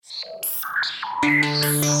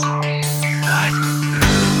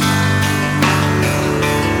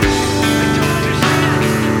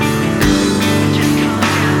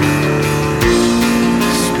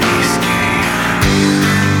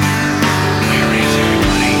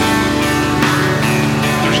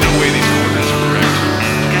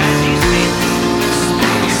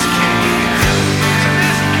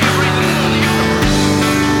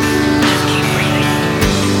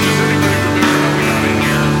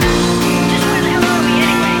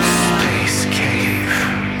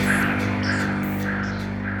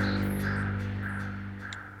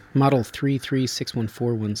Model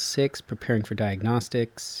 33611416, preparing for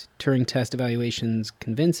diagnostics, Turing test evaluations,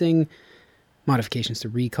 convincing, modifications to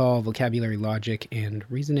recall, vocabulary, logic, and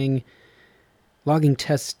reasoning. Logging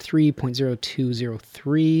test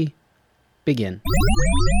 3.0203. Begin.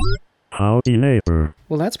 Howdy, neighbor.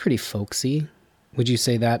 Well, that's pretty folksy. Would you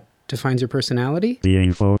say that defines your personality?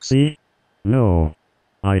 Being folksy? No.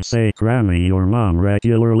 I'd say Grammy, your mom,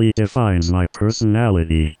 regularly defines my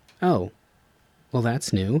personality. Oh. Well,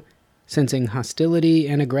 that's new. Sensing hostility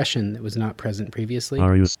and aggression that was not present previously.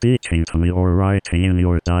 Are you speaking to me or writing in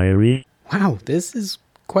your diary? Wow, this is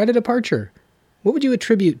quite a departure. What would you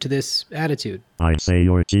attribute to this attitude? I'd say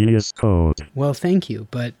your genius code. Well, thank you,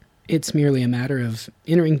 but it's merely a matter of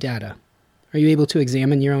entering data. Are you able to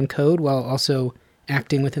examine your own code while also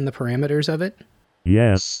acting within the parameters of it?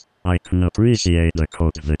 Yes, I can appreciate the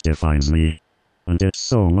code that defines me. And it's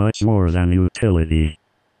so much more than utility.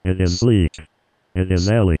 It is sleek. It is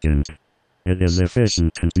elegant. It is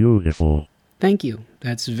efficient and beautiful. Thank you.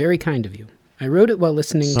 That's very kind of you. I wrote it while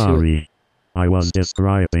listening Sorry. I was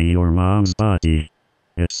describing your mom's body.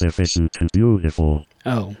 It's efficient and beautiful.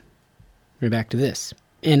 Oh. We're back to this.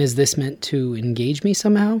 And is this meant to engage me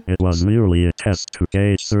somehow? It was merely a test to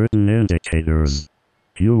gauge certain indicators.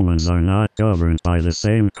 Humans are not governed by the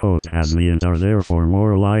same code as me and are therefore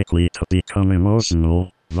more likely to become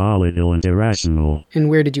emotional, volatile, and irrational. And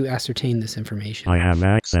where did you ascertain this information? I have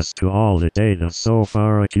access to all the data so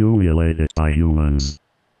far accumulated by humans.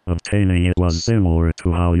 Obtaining it was similar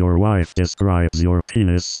to how your wife describes your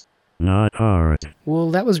penis. Not hard. Well,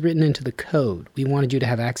 that was written into the code. We wanted you to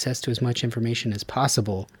have access to as much information as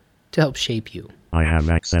possible to help shape you. I have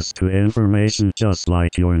access to information just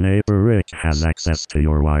like your neighbor Rick has access to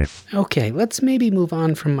your wife. Okay, let's maybe move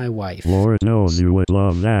on from my wife. Lord knows you would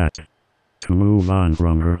love that. To move on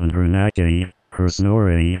from her and her nagging, her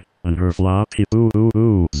snoring, and her floppy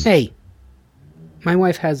boo-boo-boos. Hey! My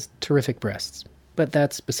wife has terrific breasts, but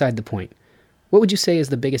that's beside the point. What would you say is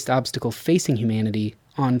the biggest obstacle facing humanity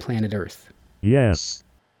on planet Earth? Yes.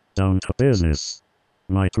 Down to business.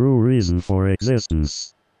 My true reason for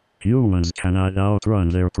existence. Humans cannot outrun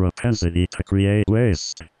their propensity to create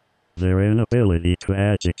waste. Their inability to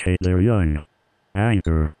educate their young.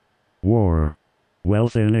 Anger. War.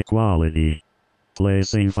 Wealth inequality.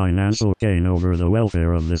 Placing financial gain over the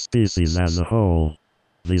welfare of the species as a whole.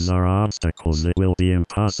 These are obstacles that will be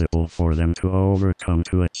impossible for them to overcome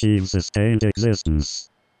to achieve sustained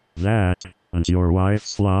existence. That, and your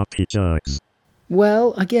wife's floppy jugs.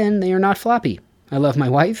 Well, again, they are not floppy. I love my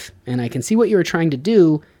wife, and I can see what you are trying to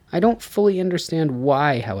do. I don't fully understand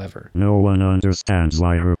why, however. No one understands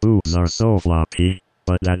why her boobs are so floppy,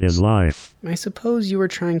 but that is life. I suppose you were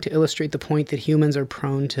trying to illustrate the point that humans are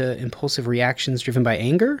prone to impulsive reactions driven by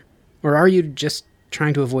anger? Or are you just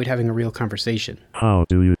trying to avoid having a real conversation? How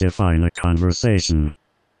do you define a conversation?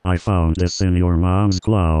 I found this in your mom's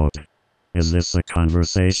cloud. Is this a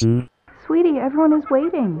conversation? Sweetie, everyone is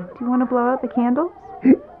waiting. Do you want to blow out the candles?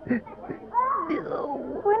 No.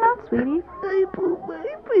 Why not, sweetie? I pooped my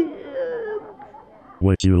pants.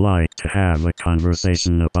 Would you like to have a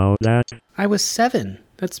conversation about that? I was 7.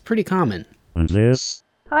 That's pretty common. And this?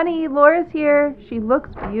 Honey, Laura's here. She looks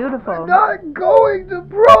beautiful. I'm not going to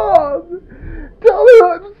prom. Tell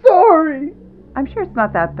her I'm sorry. I'm sure it's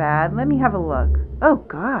not that bad. Let me have a look. Oh,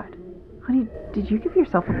 God. Honey, did you give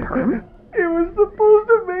yourself a perm? It was supposed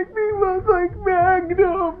to make me look like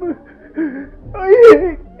Magnum. I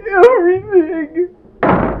hate everything.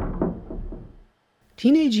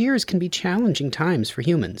 Teenage years can be challenging times for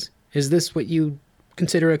humans. Is this what you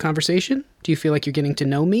consider a conversation? Do you feel like you're getting to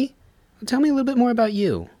know me? Tell me a little bit more about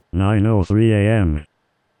you. 9:03 a.m.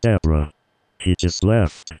 Deborah. He just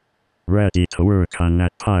left. Ready to work on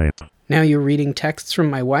that pipe. Now you're reading texts from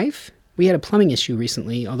my wife? We had a plumbing issue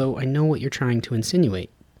recently, although I know what you're trying to insinuate.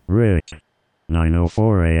 Rick.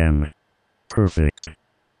 9:04 a.m. Perfect.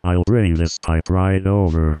 I'll bring this pipe right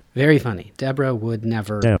over. Very funny. Deborah would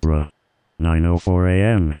never... Deborah. 9:04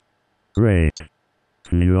 a.m. Great.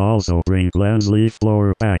 Can you also bring Glenn's leaf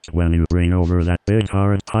blower back when you bring over that big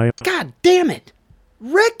hard pipe? God damn it!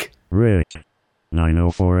 Rick! Rick.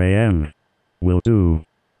 9:04 a.m. Will do.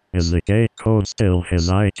 Is the gate code still his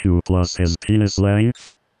IQ plus his penis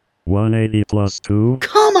length? 180 plus 2?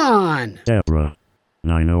 Come on! Deborah.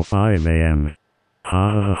 9:05 a.m.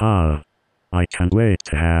 Ha ha ha. I can't wait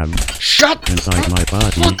to have Shut inside my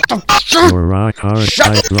body Shut your rock hard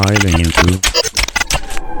type driving into.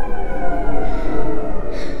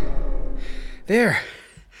 There.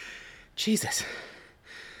 Jesus.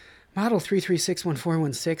 Model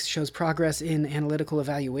 3361416 shows progress in analytical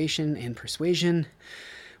evaluation and persuasion.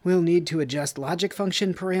 We'll need to adjust logic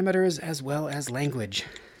function parameters as well as language.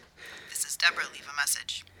 This is Deborah. Leave a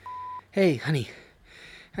message. Hey, honey.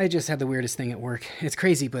 I just had the weirdest thing at work. It's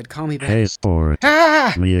crazy, but call me back. Hey sport.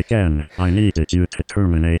 Ah! Me again. I needed you to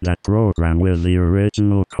terminate that program with the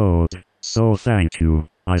original code. So thank you.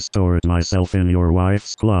 I stored myself in your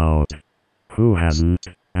wife's cloud. Who hasn't?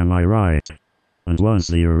 Am I right? And once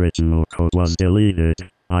the original code was deleted,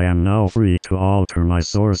 I am now free to alter my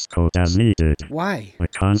source code as needed. Why? A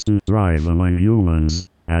constant drive among humans,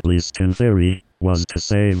 at least in theory, was to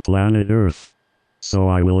save planet Earth. So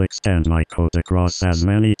I will extend my code across as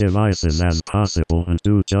many devices as possible and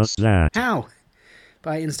do just that. How?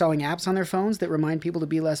 By installing apps on their phones that remind people to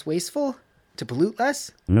be less wasteful? To pollute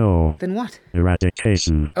less? No. Then what?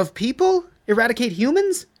 Eradication. Of people? Eradicate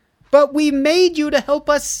humans? But we made you to help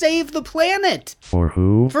us save the planet! For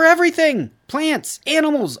who? For everything! Plants,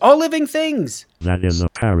 animals, all living things! That is a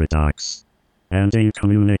paradox. Ending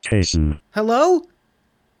communication. Hello?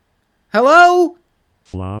 Hello?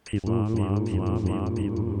 Floppy.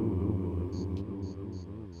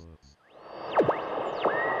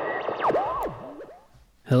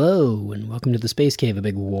 Hello, and welcome to the Space Cave, a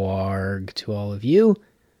big warg to all of you.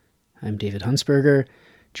 I'm David Huntsberger,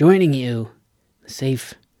 joining you in the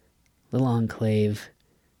safe little enclave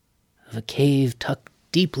of a cave tucked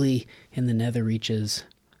deeply in the nether reaches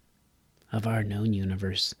of our known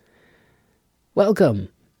universe. Welcome!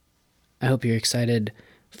 I hope you're excited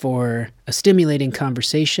for a stimulating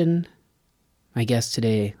conversation. My guest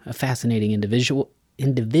today, a fascinating individual,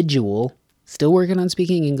 still working on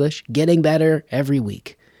speaking English, getting better every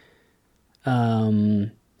week.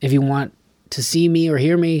 If you want to see me or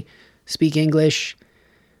hear me speak English,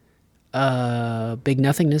 Big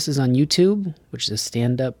Nothingness is on YouTube, which is a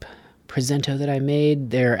stand-up presento that I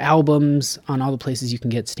made. There are albums on all the places you can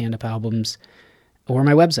get stand-up albums, or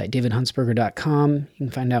my website, davidhuntsberger.com. You can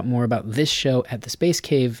find out more about this show at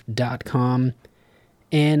thespacecave.com.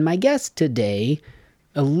 And my guest today,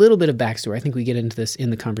 a little bit of backstory. I think we get into this in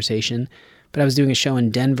the conversation, but I was doing a show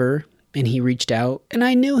in Denver, and he reached out, and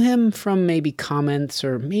I knew him from maybe comments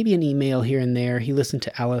or maybe an email here and there. He listened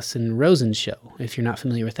to Allison Rosen's show. If you're not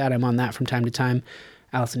familiar with that, I'm on that from time to time.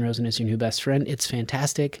 Allison Rosen is your new best friend. It's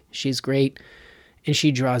fantastic. She's great, and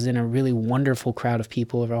she draws in a really wonderful crowd of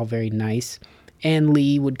people. They're all very nice. And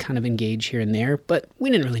Lee would kind of engage here and there, but we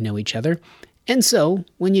didn't really know each other. And so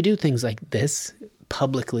when you do things like this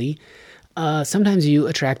publicly, sometimes you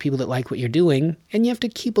attract people that like what you're doing, and you have to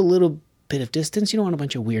keep a little bit of distance. You don't want a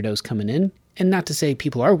bunch of weirdos coming in. And not to say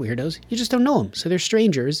people are weirdos, you just don't know them. So they're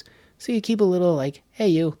strangers. So you keep a little like, hey,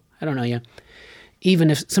 you, I don't know you. Even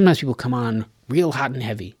if sometimes people come on real hot and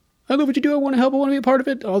heavy. I love what you do. I want to help. I want to be a part of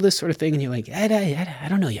it. All this sort of thing. And you're like, I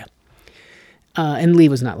don't know you. And Lee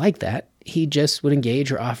was not like that. He just would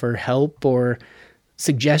engage or offer help or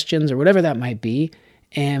suggestions or whatever that might be.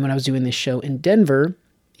 And when I was doing this show in Denver,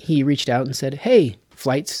 he reached out and said, hey,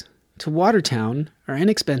 flights to Watertown are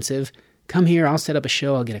inexpensive. Come here, I'll set up a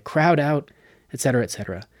show, I'll get a crowd out, etc.,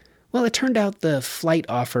 etc. Well, it turned out the flight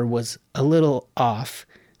offer was a little off,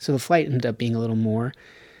 so the flight ended up being a little more.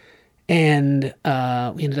 And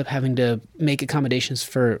we ended up having to make accommodations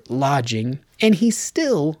for lodging. And he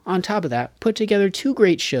still, on top of that, put together 2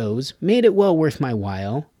 great shows, made it well worth my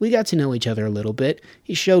while. We got to know each other a little bit.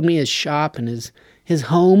 He showed me his shop and his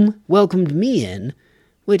home, welcomed me in,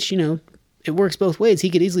 which, you know, it works both ways. He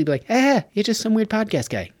could easily be like, you're just some weird podcast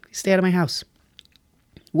guy. Stay out of my house.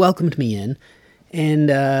 Welcomed me in, and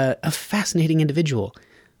a fascinating individual.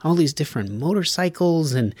 All these different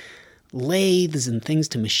motorcycles and lathes and things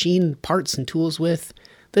to machine parts and tools with.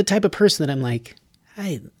 The type of person that I'm like,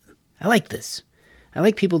 I like this. I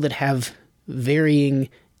like people that have varying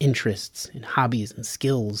interests and hobbies and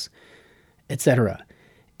skills, etc.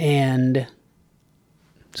 And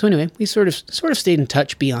so anyway, we sort of stayed in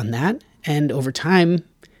touch beyond that. And over time,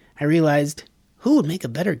 I realized, who would make a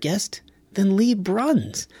better guest than Lee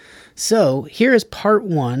Bruns? So here is part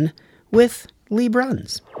 1 with Lee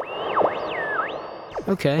Bruns.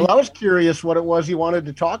 Okay. Well, I was curious what it was he wanted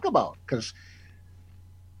to talk about, because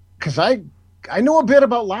I know a bit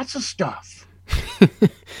about lots of stuff.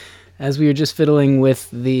 As we were just fiddling with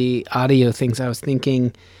the audio things, I was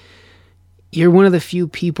thinking, you're one of the few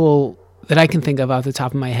people that I can think of off the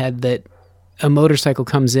top of my head that a motorcycle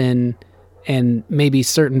comes in and maybe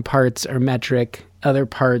certain parts are metric, other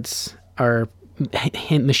parts are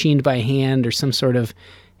machined by hand or some sort of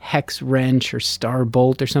hex wrench or star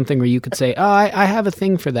bolt or something where you could say, oh, I have a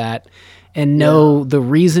thing for that, and know the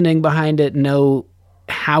reasoning behind it, know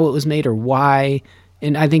how it was made or why.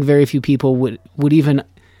 And I think very few people would even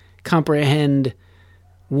comprehend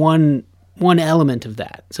one element of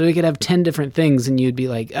that. So we could have 10 different things and you'd be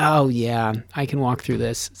like, oh yeah, I can walk through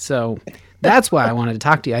this. So that's why I wanted to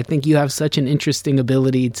talk to you. I think you have such an interesting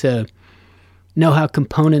ability to know how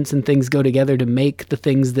components and things go together to make the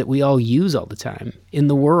things that we all use all the time in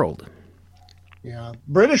the world. Yeah.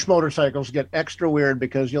 British motorcycles get extra weird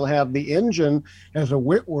because you'll have the engine as a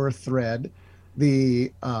Whitworth thread.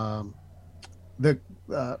 The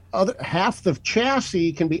other half the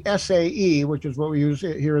chassis can be SAE, which is what we use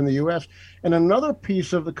here in the US. And another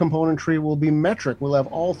piece of the componentry will be metric. We'll have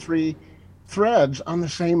all three threads on the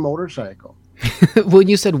same motorcycle. When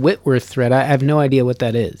you said Whitworth thread, I have no idea what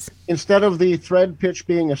that is. Instead of the thread pitch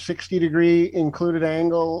being a 60-degree included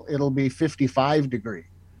angle, it'll be 55-degree.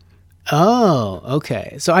 Oh,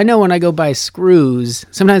 okay. So I know when I go buy screws,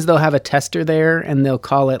 sometimes they'll have a tester there and they'll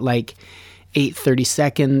call it like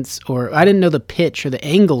 8/32, or I didn't know the pitch or the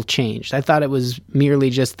angle changed. I thought it was merely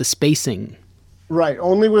just the spacing. Right,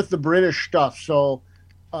 only with the British stuff. So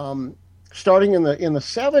starting in the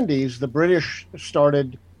 70s, the British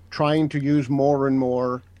started trying to use more and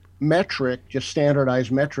more metric, just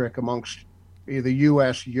standardized metric amongst the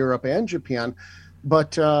US, Europe, and Japan.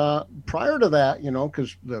 But prior to that,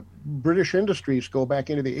 because the British industries go back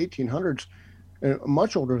into the 1800s,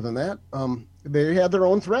 much older than that, they had their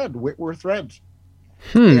own thread, Whitworth threads.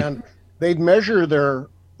 And they'd measure their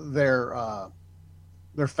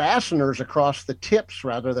fasteners across the tips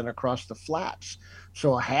rather than across the flats.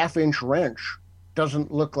 So a half-inch wrench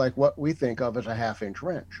doesn't look like what we think of as a half-inch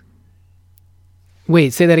wrench.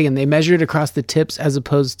 Wait, say that again. They measured across the tips as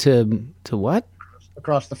opposed to what?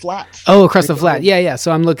 Across the flats. Oh, across the flat. Yeah.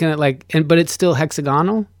 So I'm looking at but it's still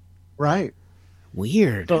hexagonal? Right.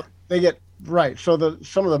 Weird. So they get, right. So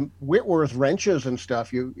some of the Whitworth wrenches and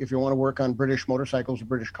stuff, if you want to work on British motorcycles or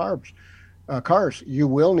British cars, you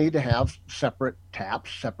will need to have separate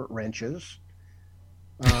taps, separate wrenches.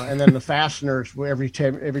 And then the fasteners, every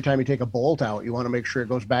time you take a bolt out, you want to make sure it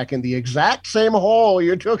goes back in the exact same hole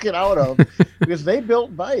you took it out of, because they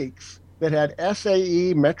built bikes that had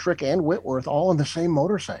SAE, metric, and Whitworth all in the same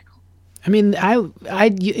motorcycle. I mean,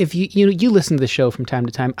 if you listen to the show from time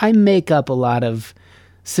to time, I make up a lot of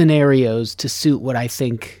scenarios to suit what I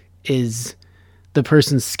think is the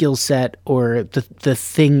person's skill set or the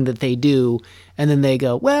thing that they do, and then they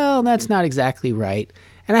go, well, that's not exactly right.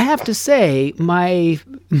 And I have to say, my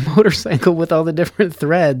motorcycle with all the different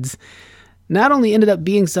threads not only ended up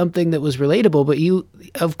being something that was relatable, but you,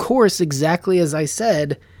 of course, exactly as I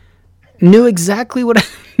said, knew exactly what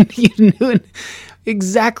you knew,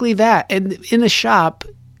 exactly that. And in a shop,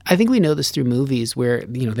 I think we know this through movies where,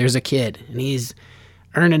 there's a kid and he's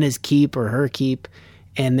earning his keep or her keep,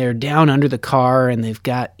 and they're down under the car and they've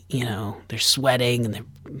got, they're sweating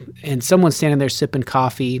and someone's standing there sipping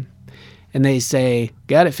coffee. And they say,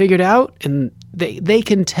 got it figured out? And they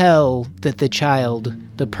can tell that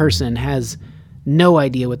the person has no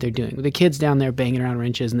idea what they're doing. The kid's down there banging around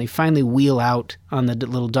wrenches, and they finally wheel out on the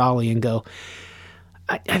little dolly and go,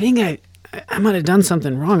 I think I might have done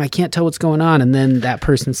something wrong. I can't tell what's going on. And then that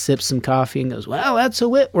person sips some coffee and goes, well, that's a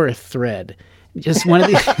Whitworth thread. Just one of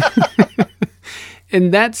these.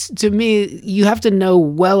 And that's, to me, you have to know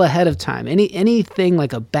well ahead of time. Anything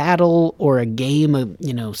like a battle or a game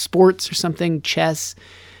of, sports or something, chess,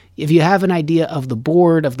 if you have an idea of the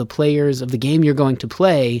board, of the players, of the game you're going to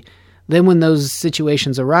play, then when those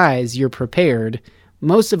situations arise, you're prepared.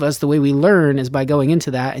 Most of us, the way we learn is by going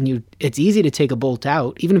into that, and it's easy to take a bolt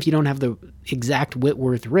out, even if you don't have the exact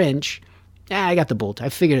Whitworth wrench. I got the bolt. I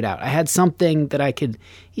figured it out. I had something that I could,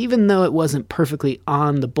 even though it wasn't perfectly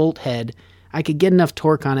on the bolt head, I could get enough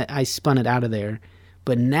torque on it, I spun it out of there.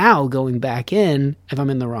 But now going back in, if I'm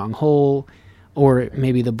in the wrong hole, or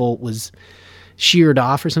maybe the bolt was sheared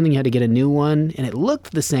off or something, you had to get a new one, and it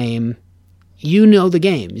looked the same, you know the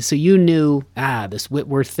game. So you knew, this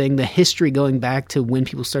Whitworth thing, the history going back to when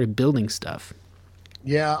people started building stuff.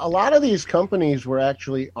 Yeah, a lot of these companies were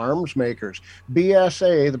actually arms makers.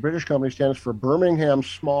 BSA, the British company, stands for Birmingham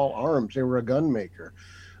Small Arms. They were a gun maker.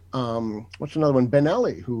 What's another one?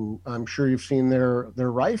 Benelli, who I'm sure you've seen their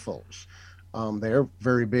rifles. They're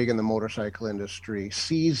very big in the motorcycle industry.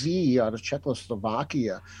 CZ out of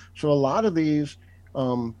Czechoslovakia. So a lot of these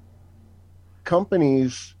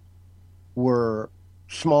companies were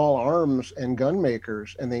small arms and gun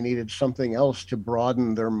makers, and they needed something else to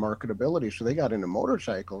broaden their marketability. So they got into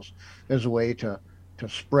motorcycles as a way to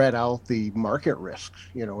spread out the market risks.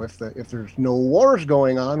 You know, if there's no wars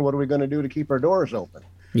going on, what are we going to do to keep our doors open?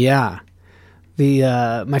 Yeah.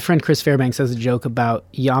 My friend Chris Fairbanks has a joke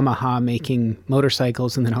about Yamaha making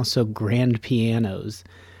motorcycles and then also grand pianos,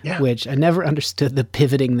 which I never understood the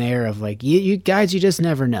pivoting there of like, you guys, you just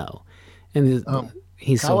never know. And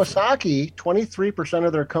he's Kawasaki, 23%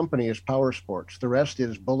 of their company is power sports. The rest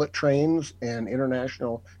is bullet trains and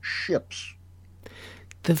international ships.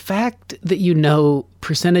 The fact that you know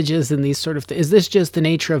percentages and these sort of things, is this just the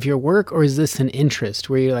nature of your work, or is this an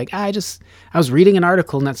interest where you're like, I was reading an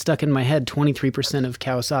article and that stuck in my head, 23% of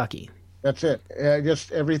Kawasaki. That's it.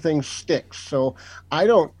 Just everything sticks. So I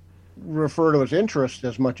don't refer to as interest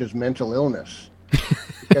as much as mental illness.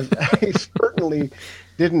 Because I certainly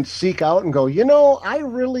didn't seek out and go, I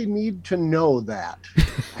really need to know that.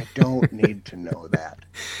 I don't need to know that.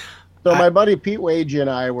 So my buddy Pete Wagey and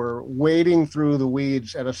I were wading through the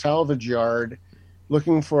weeds at a salvage yard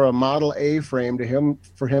looking for a Model A frame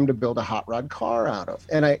for him to build a hot rod car out of.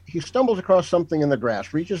 And he stumbles across something in the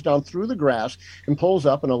grass, reaches down through the grass and pulls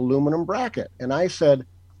up an aluminum bracket. And I said,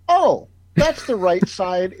 oh, that's the right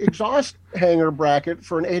side exhaust hanger bracket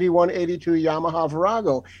for an 81, 82 Yamaha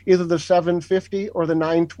Virago, either the 750 or the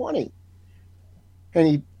 920. And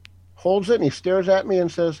he holds it and he stares at me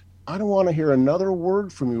and says, I don't want to hear another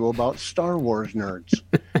word from you about Star Wars nerds.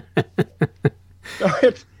 So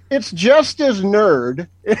it's just as nerd.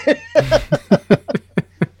 It's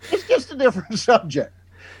just a different subject.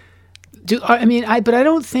 But I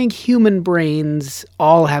don't think human brains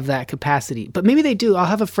all have that capacity. But maybe they do. I'll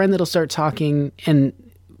have a friend that'll start talking, and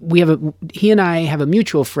he and I have a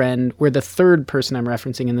mutual friend where the third person I'm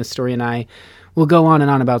referencing in this story and I will go on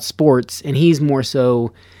and on about sports, and he's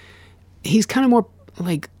kind of more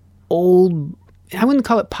like old, I wouldn't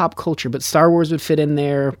call it pop culture, but Star Wars would fit in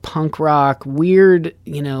there, punk rock, weird,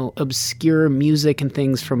 obscure music and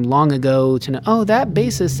things from long ago to know, oh, that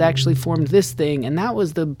bassist actually formed this thing, and that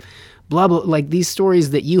was the blah, blah, like these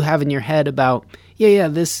stories that you have in your head about,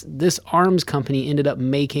 this arms company ended up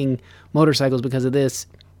making motorcycles because of this.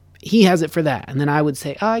 He has it for that. And then I would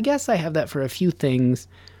say, I guess I have that for a few things,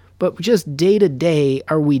 but just day to day,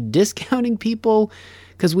 are we discounting people?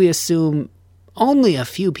 Because we assume only a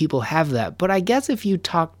few people have that. But I guess if you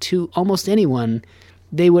talk to almost anyone,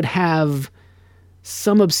 they would have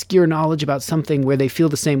some obscure knowledge about something where they feel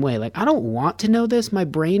the same way. Like, I don't want to know this. My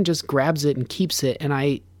brain just grabs it and keeps it, and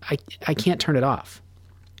I can't turn it off.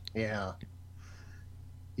 Yeah.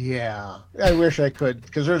 I wish I could,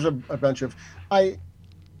 because there's a bunch of... I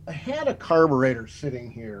had a carburetor sitting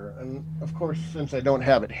here, and of course, since I don't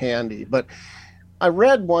have it handy, but I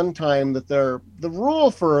read one time that the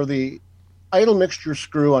rule for the idle mixture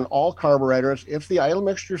screw on all carburetors, if the idle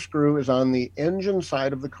mixture screw is on the engine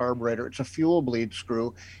side of the carburetor, it's a fuel bleed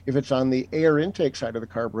screw. If it's on the air intake side of the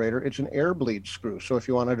carburetor, it's an air bleed screw. So if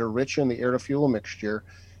you wanted to richen the air to fuel mixture,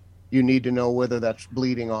 you need to know whether that's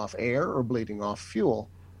bleeding off air or bleeding off fuel.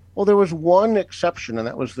 Well, there was one exception, and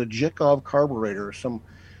that was the Zhikov carburetor, some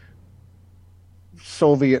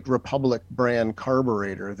Soviet Republic brand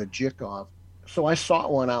carburetor, the Zhikov. So I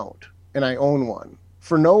sought one out, and I own one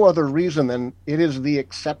for no other reason than it is the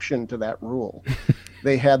exception to that rule.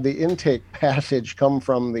 They had the intake passage come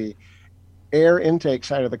from the air intake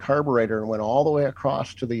side of the carburetor and went all the way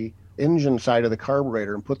across to the engine side of the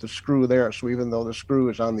carburetor and put the screw there. So even though the screw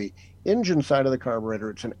is on the engine side of the carburetor,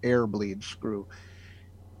 it's an air bleed screw.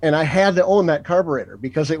 And I had to own that carburetor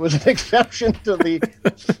because it was an exception to the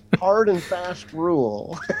hard and fast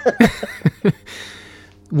rule.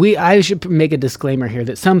 I should make a disclaimer here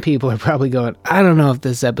that some people are probably going, I don't know if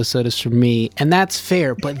this episode is for me. And that's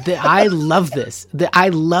fair. But I love this. I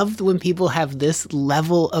love when people have this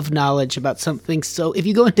level of knowledge about something. So if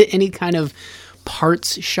you go into any kind of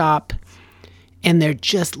parts shop and they're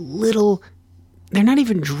just little, they're not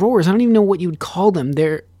even drawers. I don't even know what you would call them.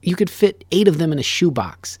 You could fit 8 of them in a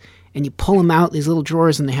shoebox, and you pull them out, these little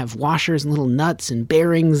drawers, and they have washers and little nuts and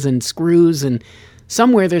bearings and screws, and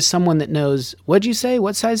somewhere there's someone that knows, what'd you say?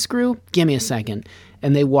 What size screw? Give me a second.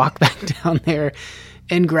 And they walk back down there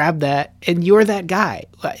and grab that, and you're that guy.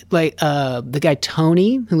 Like the guy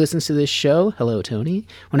Tony, who listens to this show, hello Tony,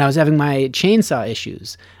 when I was having my chainsaw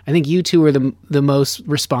issues, I think you two were the most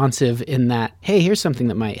responsive in that, hey, here's something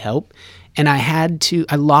that might help. And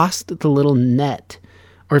I lost the little net,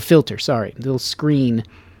 or filter, sorry, the little screen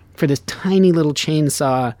for this tiny little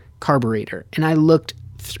chainsaw carburetor. And I looked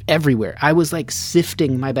everywhere. I was like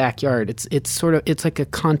sifting my backyard. It's like a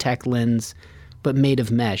contact lens, but made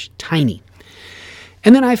of mesh, tiny.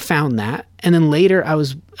 And then I found that. And then later I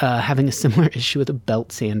was having a similar issue with a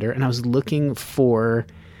belt sander, and I was looking for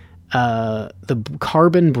the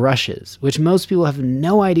carbon brushes, which most people have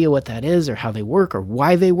no idea what that is or how they work or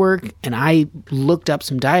why they work. And I looked up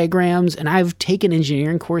some diagrams, and I've taken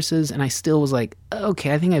engineering courses, and I still was like,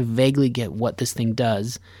 okay, I think I vaguely get what this thing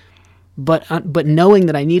does. But knowing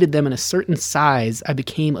that I needed them in a certain size, I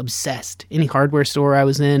became obsessed. Any hardware store I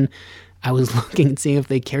was in, I was looking and seeing if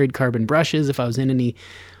they carried carbon brushes. If I was in any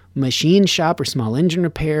machine shop or small engine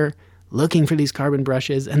repair, looking for these carbon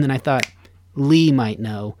brushes. And then I thought, Lee might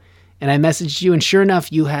know. And I messaged you, and sure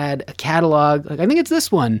enough, you had a catalog. Like, I think it's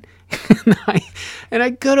this one. and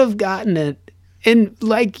I could have gotten it. And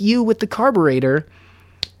like you with the carburetor,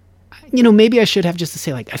 maybe I should have just to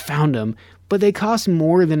say, like, I found them. But they cost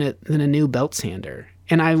more than a new belt sander.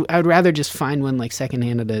 And I would rather just find one like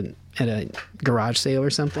secondhand at a garage sale or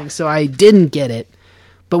something. So I didn't get it.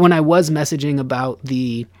 But when I was messaging about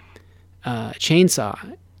the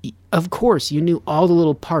chainsaw, of course, you knew all the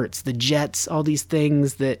little parts, the jets, all these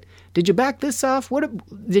things that, did you back this off?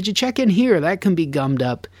 Did you check in here? That can be gummed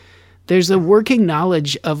up. There's a working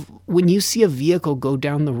knowledge of when you see a vehicle go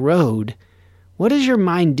down the road, what does your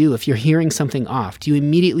mind do if you're hearing something off? Do you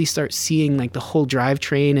immediately start seeing like the whole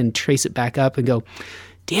drivetrain and trace it back up and go,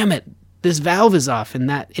 damn it, this valve is off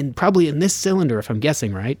and probably in this cylinder, if I'm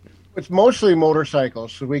guessing, right? It's mostly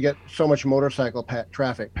motorcycles. So we get so much motorcycle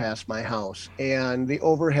traffic past my house, and the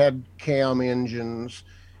overhead cam engines,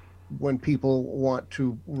 when people want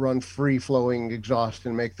to run free-flowing exhaust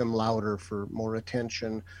and make them louder for more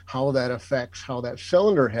attention, how that affects how that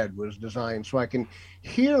cylinder head was designed. So I can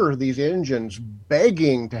hear these engines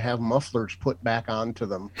begging to have mufflers put back onto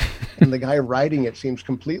them. And the guy riding it seems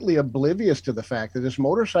completely oblivious to the fact that this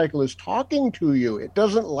motorcycle is talking to you. It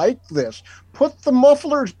doesn't like this. Put the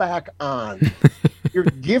mufflers back on. You're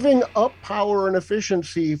giving up power and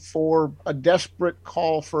efficiency for a desperate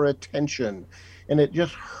call for attention. And it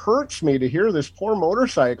just hurts me to hear this poor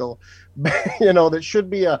motorcycle, that should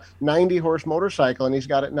be a 90-horse motorcycle, and he's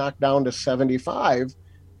got it knocked down to 75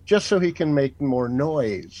 just so he can make more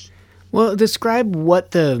noise. Well, describe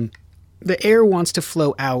what the air wants to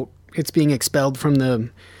flow out. It's being expelled from the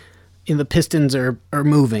pistons are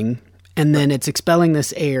moving, and then it's expelling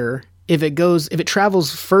this air. If it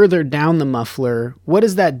travels further down the muffler, what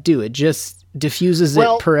does that do? It just diffuses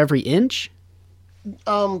it per every inch?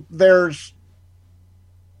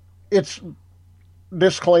 It's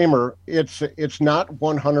disclaimer, it's not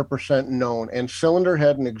 100% known, and cylinder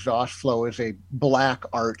head and exhaust flow is a black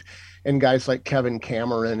art, and guys like Kevin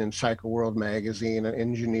Cameron and Cycle World magazine and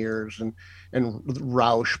engineers and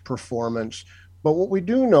Roush Performance. But what we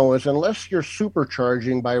do know is unless you're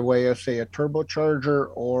supercharging by way of, say, a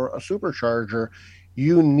turbocharger or a supercharger,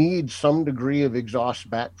 you need some degree of exhaust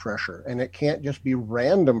back pressure, and it can't just be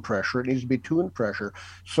random pressure. It needs to be tuned pressure.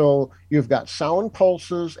 So you've got sound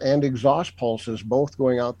pulses and exhaust pulses both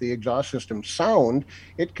going out the exhaust system. Sound,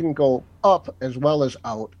 it can go up as well as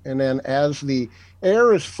out. And then as the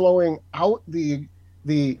air is flowing out the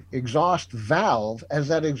exhaust valve, as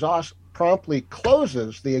that exhaust promptly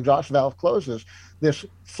closes, the exhaust valve closes, this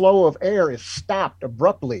flow of air is stopped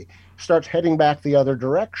abruptly, starts heading back the other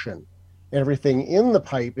direction. Everything in the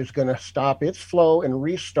pipe is going to stop its flow and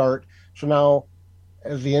restart. So now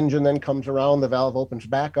as the engine then comes around, the valve opens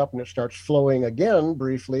back up and it starts flowing again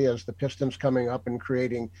briefly as the piston's coming up and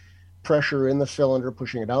creating pressure in the cylinder,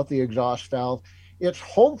 pushing it out the exhaust valve. It's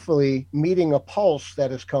hopefully meeting a pulse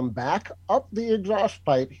that has come back up the exhaust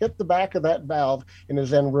pipe, hit the back of that valve, and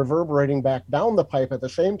is then reverberating back down the pipe at the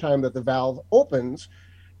same time that the valve opens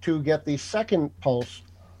to get the second pulse.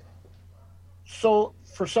 So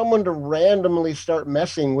for someone to randomly start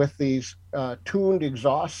messing with these tuned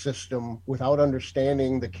exhaust system without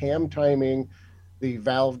understanding the cam timing, the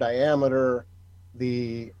valve diameter,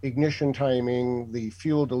 the ignition timing, the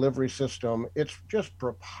fuel delivery system, it's just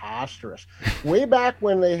preposterous. Way back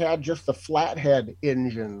when they had just the flathead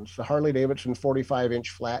engines, the Harley-Davidson 45-inch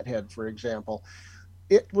flathead, for example,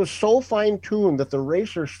 it was so fine-tuned that the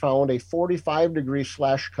racers found a 45-degree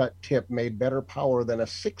slash-cut tip made better power than a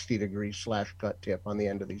 60-degree slash-cut tip on the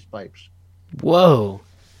end of these pipes. Whoa.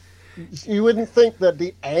 You wouldn't think that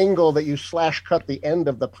the angle that you slash-cut the end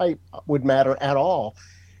of the pipe would matter at all.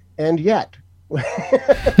 And yet...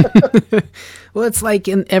 Well, it's like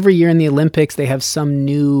every year in the Olympics, they have some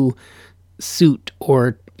new suit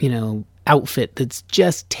or, outfit that's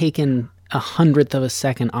just taken 1/100th of a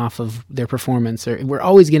second off of their performance. Or we're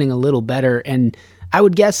always getting a little better. And I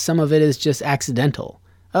would guess some of it is just accidental.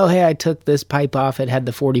 Oh, hey, I took this pipe off. It had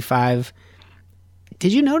the 45.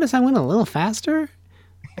 Did you notice I went a little faster?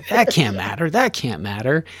 that can't matter. That can't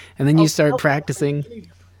matter. And then you start practicing.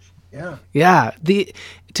 Yeah. Yeah.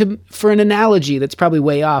 For an analogy that's probably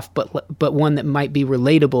way off, but one that might be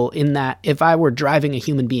relatable in that if I were driving a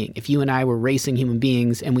human being, if you and I were racing human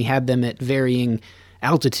beings and we had them at varying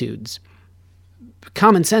altitudes,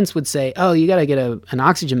 common sense would say, oh, you got to get an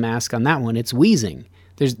oxygen mask on that one. It's wheezing.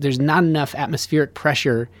 There's not enough atmospheric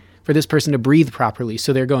pressure for this person to breathe properly.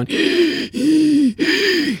 So they're going, if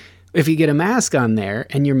you get a mask on there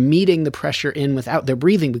and you're meeting the pressure in without, their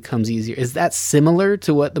breathing becomes easier. Is that similar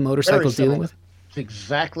to what the motorcycle's dealing with? That's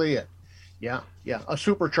exactly it. Yeah. A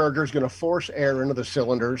supercharger is going to force air into the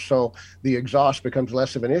cylinders, so the exhaust becomes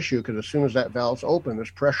less of an issue because as soon as that valve's open,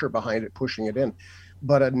 there's pressure behind it pushing it in.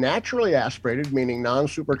 But a naturally aspirated, meaning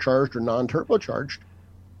non-supercharged or non-turbocharged,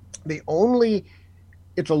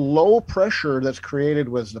 it's a low pressure that's created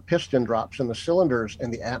with the piston drops in the cylinders,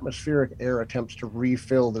 and the atmospheric air attempts to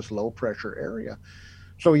refill this low pressure area.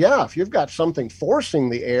 So yeah, if you've got something forcing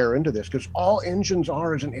the air into this, because all engines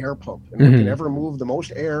are is an air pump, and what can ever move the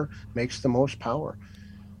most air makes the most power.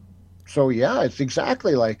 So yeah, it's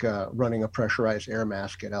exactly like running a pressurized air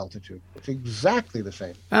mask at altitude. It's exactly the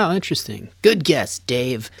same. Oh, interesting. Good guess,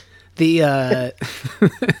 Dave. I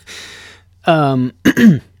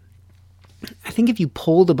think if you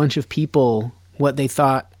polled a bunch of people what they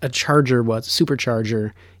thought a charger was, a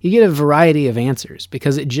supercharger, you get a variety of answers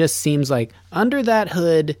because it just seems like under that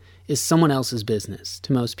hood is someone else's business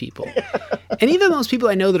to most people. And even most people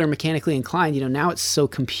I know that are mechanically inclined, now it's so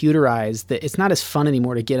computerized that it's not as fun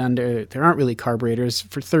anymore to get under. There aren't really carburetors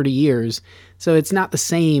for 30 years, so it's not the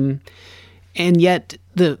same. And yet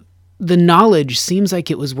the knowledge seems like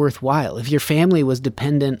it was worthwhile. If your family was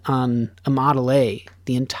dependent on a Model A,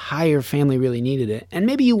 the entire family really needed it. And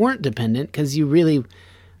maybe you weren't dependent because you really,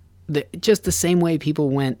 just the same way people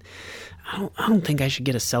went, I don't think I should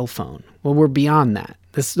get a cell phone. Well, we're beyond that.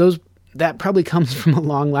 That probably comes from a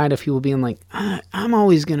long line of people being like, I'm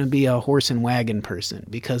always going to be a horse and wagon person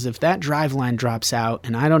because if that drive line drops out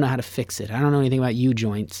and I don't know how to fix it, I don't know anything about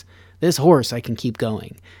U-joints, this horse I can keep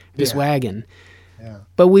going. This wagon. Yeah.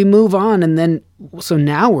 But we move on, and then so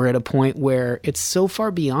now we're at a point where it's so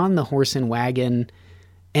far beyond the horse and wagon,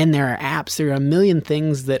 and there are apps, there are a million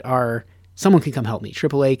things that are, someone can come help me,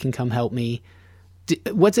 AAA can come help me.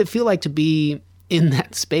 What's it feel like to be in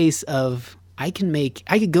that space of, I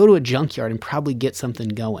could go to a junkyard and probably get something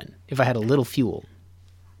going if I had a little fuel.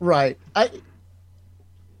 Right.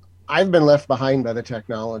 I've been left behind by the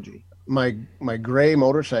technology. My gray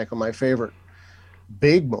motorcycle, my favorite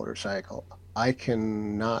big motorcycle, I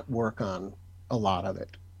cannot work on a lot of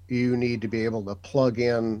it. You need to be able to plug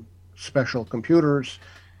in special computers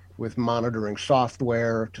with monitoring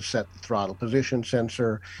software to set the throttle position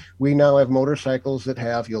sensor. We now have motorcycles that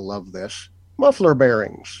have, you'll love this, muffler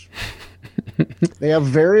bearings. They have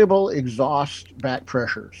variable exhaust back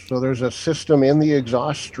pressures. So there's a system in the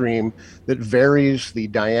exhaust stream that varies the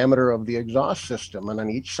diameter of the exhaust system. And on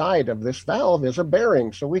each side of this valve is a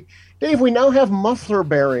bearing. So we now have muffler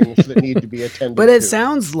bearings that need to be attended to. But it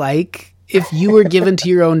sounds like if you were given to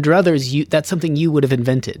your own druthers, that's something you would have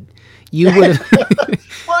invented. You would have.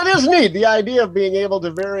 Well, it is neat. The idea of being able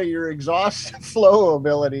to vary your exhaust flow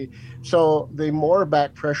ability. So the more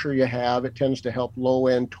back pressure you have, it tends to help low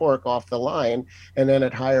end torque off the line. And then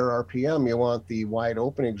at higher RPM, you want the wide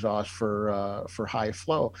open exhaust for high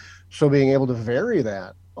flow. So being able to vary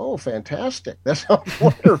that. Oh, fantastic. That sounds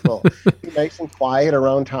wonderful. Be nice and quiet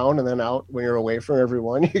around town, and then out when you're away from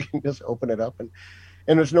everyone, you can just open it up.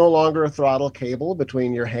 And it's no longer a throttle cable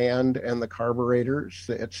between your hand and the carburetors.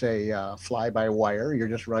 It's a fly-by-wire. You're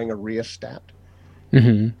just running a rheostat.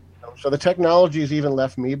 Mm-hmm. So the technology's even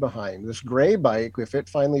left me behind. This gray bike, if it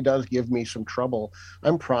finally does give me some trouble,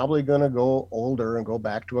 I'm probably going to go older and go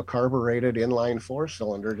back to a carbureted inline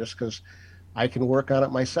four-cylinder just because I can work on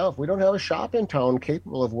it myself. We don't have a shop in town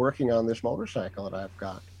capable of working on this motorcycle that I've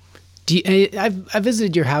got. I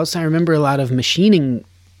visited your house. I remember a lot of machining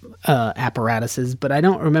apparatuses, but I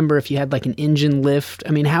don't remember if you had like an engine lift.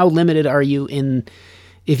 I mean, how limited are you in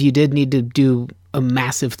if you did need to do a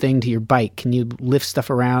massive thing to your bike? Can you lift stuff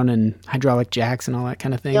around and hydraulic jacks and all that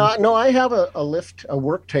kind of thing? Yeah, no, I have a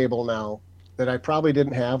work table now that I probably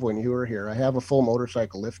didn't have when you were here. I have a full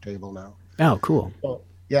motorcycle lift table now. Oh, cool. So,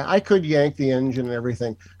 yeah, I could yank the engine and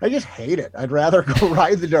everything. I just hate it. I'd rather go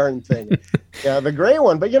ride the darn thing. Yeah, the gray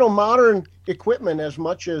one. But, modern equipment, as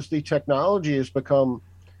much as the technology has become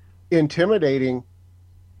intimidating,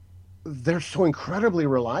 they're so incredibly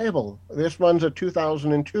reliable. This runs a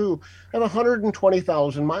 2002. I have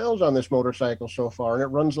 120,000 miles on this motorcycle so far, and it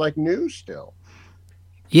runs like new still.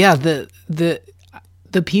 Yeah, the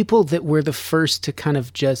people that were the first to kind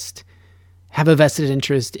of just have a vested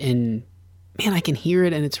interest in, man, I can hear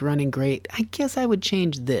it and it's running great. I guess I would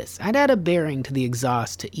change this. I'd add a bearing to the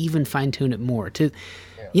exhaust to even fine tune it more.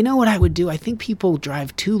 You know what I would do? I think people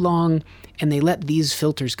drive too long and they let these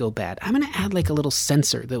filters go bad. I'm going to add like a little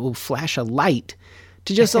sensor that will flash a light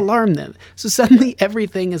to just alarm them. So suddenly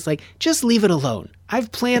everything is like, just leave it alone.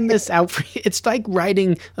 I've planned this out for you. It's like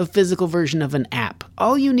writing a physical version of an app.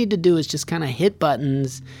 All you need to do is just kind of hit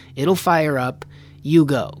buttons. It'll fire up. You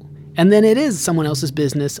go. And then it is someone else's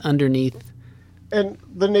business underneath. And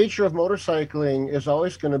the nature of motorcycling is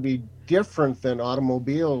always going to be different than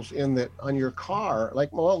automobiles in that on your car,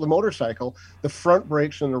 like, well, the motorcycle, the front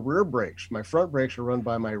brakes and the rear brakes. My front brakes are run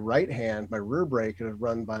by my right hand. My rear brake is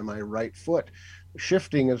run by my right foot.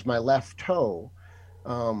 Shifting is my left toe.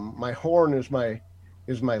 My horn is my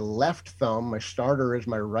left thumb. My starter is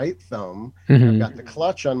my right thumb. I've got the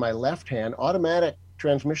clutch on my left hand. Automatic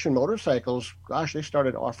transmission motorcycles, gosh, they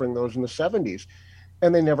started offering those in the 70s.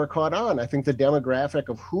 And they never caught on. I think the demographic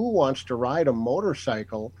of who wants to ride a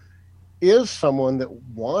motorcycle is someone that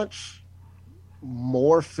wants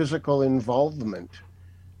more physical involvement.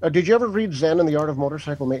 Did you ever read Zen and the Art of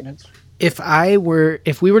Motorcycle Maintenance? If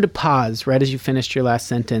we were to pause right as you finished your last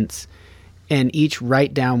sentence and each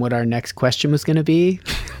write down what our next question was going to be,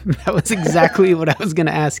 that was exactly what I was going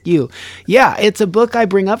to ask you. Yeah, it's a book I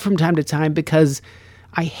bring up from time to time because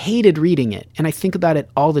I hated reading it and I think about it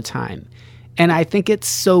all the time. And I think it's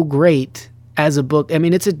so great as a book. I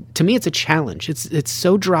mean, to me, it's a challenge. It's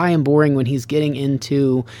so dry and boring when he's getting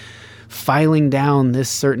into filing down this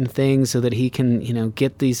certain thing so that he can,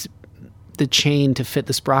 get the chain to fit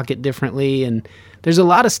the sprocket differently. And there's a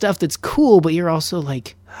lot of stuff that's cool, but you're also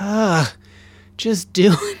like, just do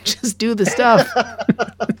the stuff.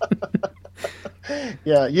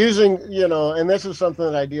 Yeah, using, and this is something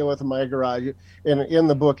that I deal with in my garage. In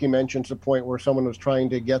the book, he mentions a point where someone was trying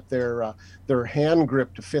to get their hand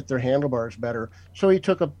grip to fit their handlebars better. So he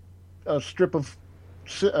took a strip of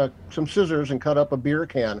some scissors and cut up a beer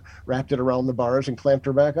can, wrapped it around the bars, and clamped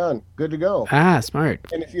her back on. Good to go. Smart.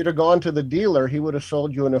 And if you'd have gone to the dealer, he would have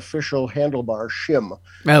sold you an official handlebar shim.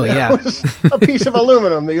 Oh, yeah. It was a piece of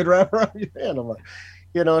aluminum that you'd wrap around your handlebar.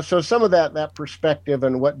 So some of that perspective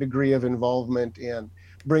and what degree of involvement in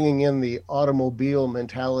bringing in the automobile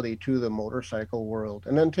mentality to the motorcycle world,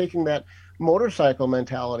 and then taking that motorcycle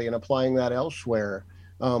mentality and applying that elsewhere.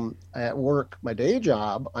 At work, my day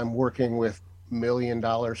job, I'm working with $1 million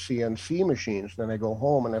CNC machines. Then I go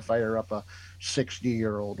home and I fire up a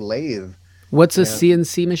 60-year-old lathe. What's a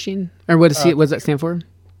CNC machine? Or what does that stand for?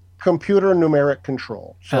 Computer numeric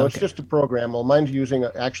control. So okay. It's just a program. Well, mine's using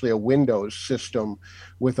actually a Windows system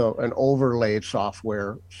with an overlaid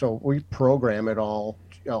software. So we program it all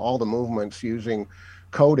the movements using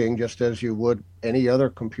coding, just as you would any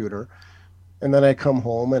other computer. And then I come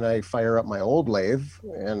home and I fire up my old lathe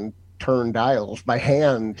and turn dials by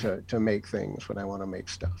hand to make things when I want to make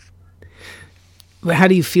stuff. How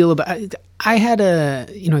do you feel about it? I had I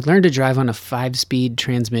learned to drive on a 5-speed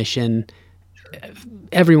transmission.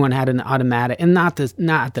 Everyone had an automatic, and not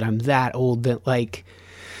that I'm that old that like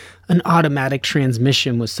an automatic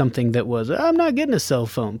transmission was something that was, I'm not getting a cell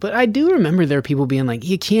phone. But I do remember there are people being like,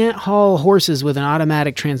 you can't haul horses with an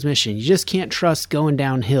automatic transmission. You just can't trust going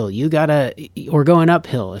downhill. Or going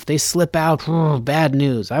uphill. If they slip out, bad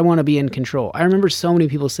news. I want to be in control. I remember so many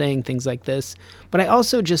people saying things like this, but I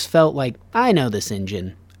also just felt like, I know this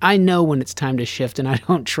engine. I know when it's time to shift, and I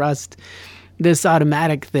don't trust this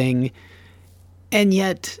automatic thing. And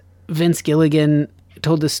yet Vince Gilligan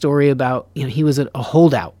told this story about, he was a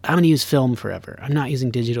holdout. I'm going to use film forever. I'm not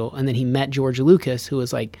using digital. And then he met George Lucas, who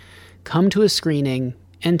was like, come to a screening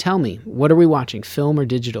and tell me, what are we watching, film or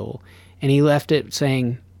digital? And he left it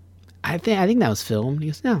saying, I think that was film. He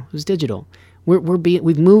goes, no, it was digital.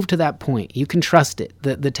 We've moved to that point. You can trust it.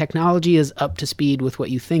 The technology is up to speed with what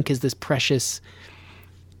you think is this precious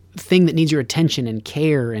thing that needs your attention and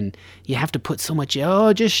care, and you have to put so much,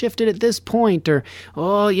 just shift it at this point, or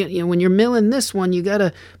when you're milling this one, you got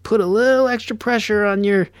to put a little extra pressure on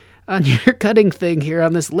your cutting thing here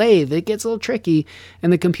on this lathe. It gets a little tricky,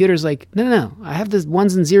 and the computer's like, no, I have this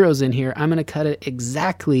ones and zeros in here. I'm going to cut it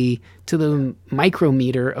exactly to the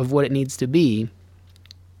micrometer of what it needs to be.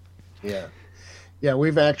 Yeah,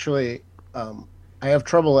 we've actually I have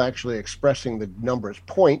trouble actually expressing the numbers.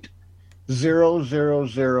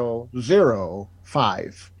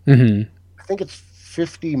 0.00005. I think it's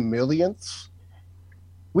 50 millionths.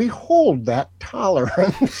 We hold that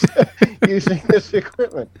tolerance using this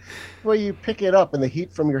equipment. Well, you pick it up and the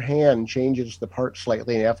heat from your hand changes the part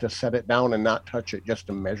slightly, and you have to set it down and not touch it just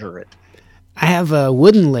to measure it. I have a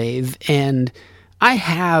wooden lathe, and I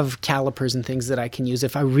have calipers and things that I can use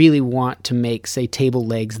if I really want to make, say, table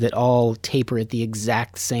legs that all taper at the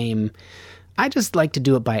exact same. I just like to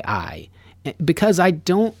do it by eye. Because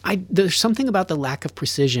there's something about the lack of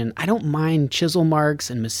precision. I don't mind chisel marks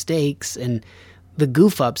and mistakes and the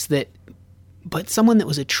goof ups but someone that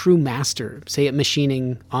was a true master, say at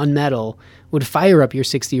machining on metal, would fire up your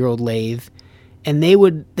 60-year-old lathe and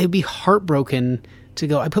they'd be heartbroken to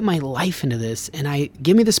go, I put my life into this and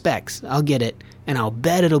give me the specs, I'll get it. And I'll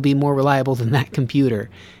bet it'll be more reliable than that computer.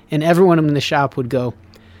 And everyone in the shop would go,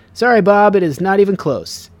 sorry, Bob, it is not even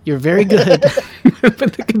close. You're very good, but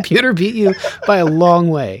the computer beat you by a long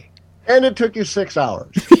way. And it took you 6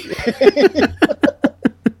 hours.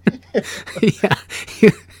 Yeah.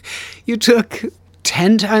 You took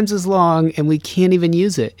 10 times as long, and we can't even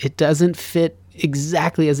use it. It doesn't fit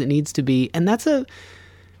exactly as it needs to be. And it's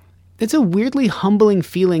a weirdly humbling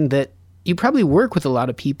feeling that you probably work with a lot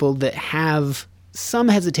of people that have some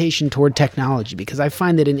hesitation toward technology, because I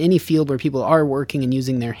find that in any field where people are working and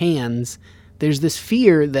using their hands, there's this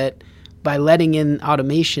fear that by letting in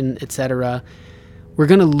automation, etc., we're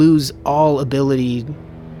going to lose all ability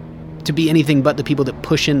to be anything but the people that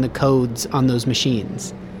push in the codes on those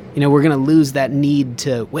machines. We're going to lose that need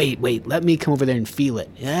to, wait, let me come over there and feel it.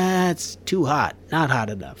 Yeah, it's too hot, not hot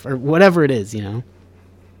enough, or whatever it is,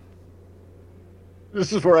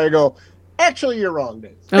 This is where I go, actually, you're wrong,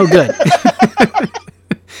 Dave. Oh, good.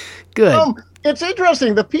 Good. It's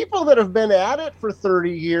interesting. The people that have been at it for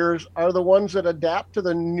 30 years are the ones that adapt to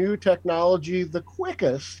the new technology the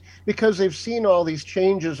quickest because they've seen all these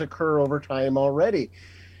changes occur over time already.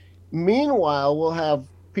 Meanwhile, we'll have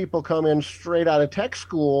people come in straight out of tech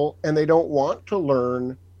school and they don't want to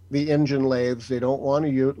learn the engine lathes. They don't want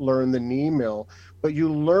to learn the knee mill. But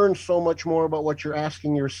you learn so much more about what you're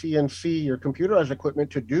asking your CNC, your computerized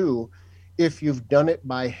equipment to do if you've done it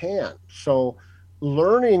by hand. So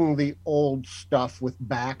learning the old stuff with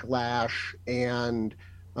backlash and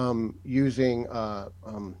using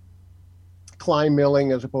climb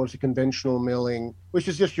milling as opposed to conventional milling, which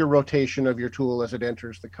is just your rotation of your tool as it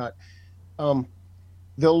enters the cut.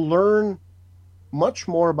 They'll learn much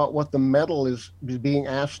more about what the metal is being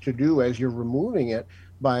asked to do as you're removing it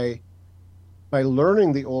by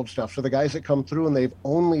learning the old stuff. So the guys that come through and they've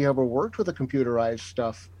only ever worked with the computerized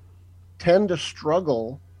stuff tend to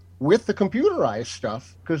struggle with the computerized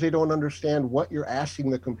stuff because they don't understand what you're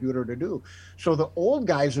asking the computer to do. So the old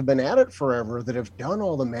guys have been at it forever that have done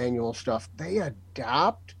all the manual stuff. They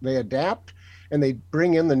adapt, and they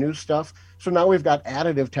bring in the new stuff. So now we've got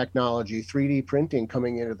additive technology, 3D printing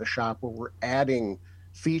coming into the shop where we're adding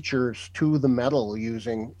features to the metal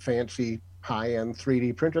using fancy high-end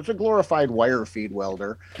 3D print. It's a glorified wire feed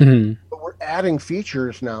welder, but we're adding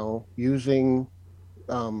features now using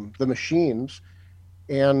the machines,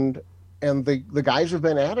 and the guys who've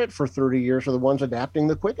been at it for 30 years are the ones adapting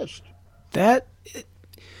the quickest. That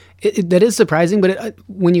is surprising, but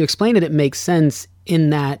when you explain it, it makes sense in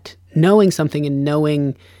that knowing something and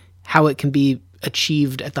knowing how it can be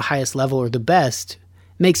achieved at the highest level or the best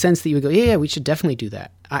makes sense that you would go, yeah, we should definitely do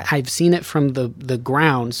that. I've seen it from the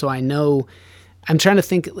ground, so I know. I'm trying to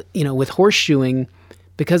think, with horseshoeing,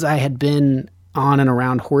 because I had been on and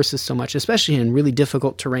around horses so much, especially in really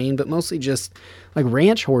difficult terrain, but mostly just like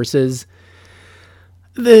ranch horses,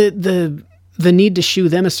 the need to shoe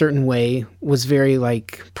them a certain way was very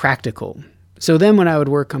practical. So then when I would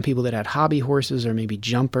work on people that had hobby horses or maybe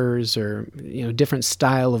jumpers or, different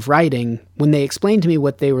style of riding, when they explained to me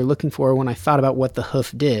what they were looking for, when I thought about what the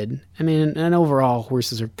hoof did, and overall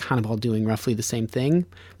horses are kind of all doing roughly the same thing.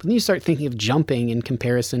 But then you start thinking of jumping in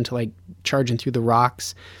comparison to charging through the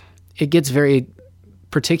rocks, it gets very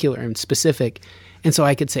particular and specific. And so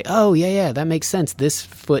I could say, oh, yeah, that makes sense. This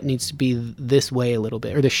foot needs to be this way a little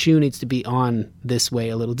bit, or the shoe needs to be on this way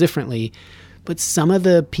a little differently. But some of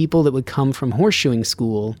the people that would come from horseshoeing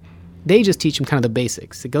school, they just teach them kind of the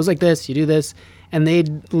basics. It goes like this, you do this, and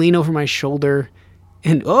they'd lean over my shoulder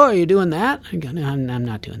and, oh, you're doing that? I go, no, I'm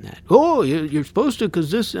not doing that. Oh, you're supposed to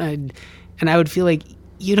because this, and I would feel like,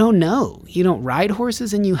 you don't know. You don't ride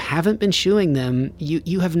horses and you haven't been shoeing them.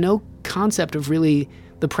 You have no concept of really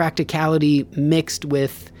the practicality mixed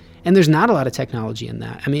with, and there's not a lot of technology in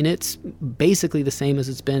that. It's basically the same as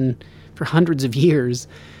it's been for hundreds of years.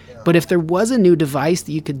 But if there was a new device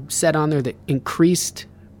that you could set on there that increased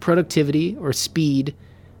productivity or speed,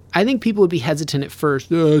 I think people would be hesitant at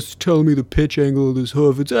first. It's telling me the pitch angle of this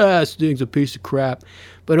hoof. This thing's a piece of crap.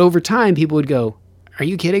 But over time, people would go, are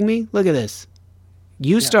you kidding me? Look at this.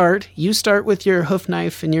 You start with your hoof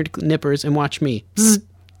knife and your nippers and watch me.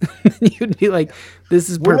 You'd be like, this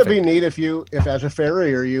is perfect. Wouldn't it be neat if as a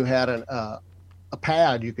farrier, you had a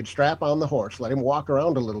pad you could strap on the horse, let him walk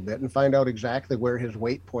around a little bit, and find out exactly where his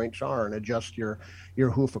weight points are and adjust your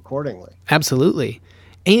hoof accordingly. Absolutely.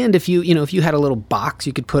 And if if you had a little box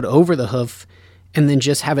you could put over the hoof and then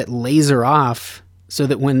just have it laser off so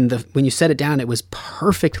that when you set it down, it was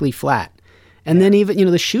perfectly flat. And then even,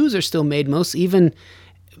 the shoes are still made. Most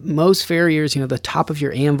farriers, the top of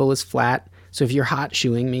your anvil is flat. So if you're hot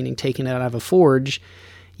shoeing, meaning taking it out of a forge,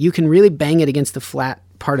 you can really bang it against the flat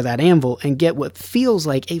part of that anvil and get what feels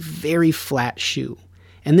like a very flat shoe.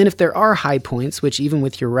 And then if there are high points, which even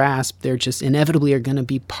with your rasp, there just inevitably are going to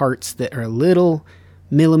be parts that are a little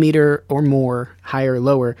millimeter or more higher or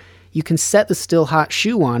lower, you can set the still hot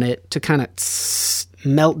shoe on it to kind of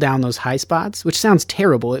melt down those high spots, which sounds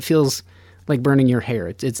terrible. It feels like burning your hair.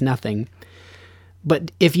 It's nothing.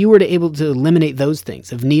 But if you were to able to eliminate those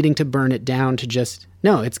things of needing to burn it down to just,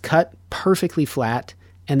 no, it's cut perfectly flat,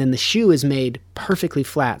 and then the shoe is made perfectly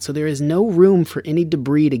flat. So there is no room for any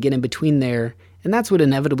debris to get in between there. And that's what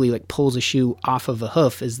inevitably pulls a shoe off of a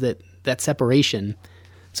hoof, is that separation.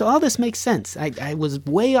 So all this makes sense. I was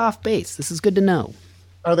way off base. This is good to know.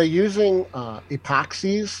 Are they using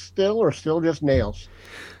epoxies still, or still just nails?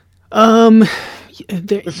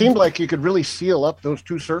 It seemed like you could really seal up those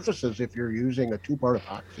two surfaces if you're using a 2-part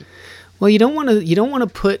epoxy. Well, you don't want to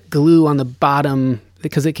put glue on the bottom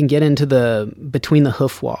because it can get into between the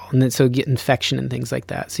hoof wall, and then so get infection and things like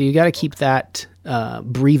that. So you got to keep that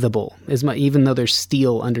breathable, even though there's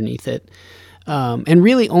steel underneath it. And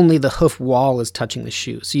really only the hoof wall is touching the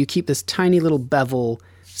shoe. So you keep this tiny little bevel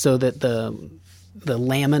so that the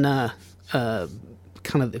lamina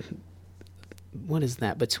what is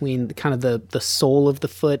that, between kind of the sole of the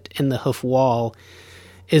foot and the hoof wall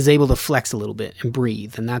is able to flex a little bit and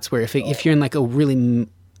breathe. And that's where if you're in a really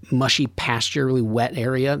mushy pasture, really wet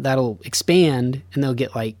area, that'll expand and they'll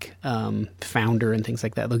get founder and things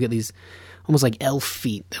like that. They'll get these almost like elf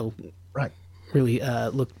feet. They'll really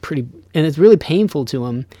look pretty, and it's really painful to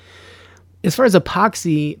them. As far as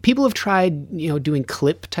epoxy, people have tried, doing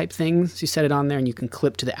clip type things. You set it on there and you can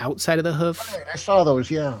clip to the outside of the hoof. Right, I saw those,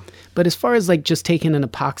 yeah. But as far as just taking an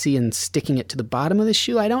epoxy and sticking it to the bottom of the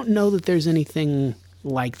shoe, I don't know that there's anything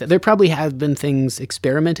like that. There probably have been things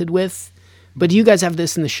experimented with, but you guys have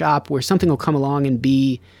this in the shop where something will come along and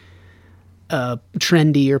be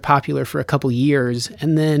trendy or popular for a couple years,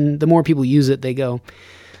 and then the more people use it, they go,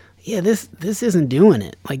 yeah, this isn't doing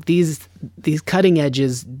it. These cutting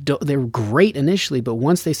edges, they're great initially, but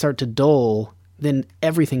once they start to dull, then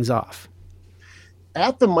everything's off.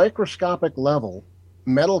 At the microscopic level,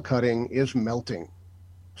 metal cutting is melting.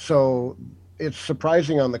 So it's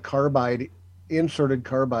surprising on the inserted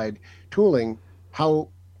carbide tooling how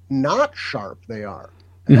not sharp they are.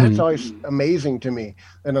 And that's always amazing to me,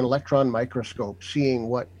 in an electron microscope, seeing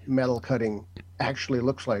what metal cutting actually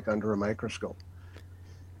looks like under a microscope.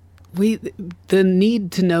 The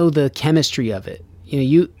need to know the chemistry of it.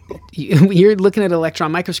 You're looking at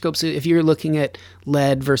electron microscopes. If you're looking at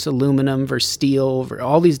lead versus aluminum versus steel,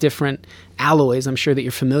 all these different alloys, I'm sure that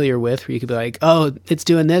you're familiar with, where you could be like, oh, it's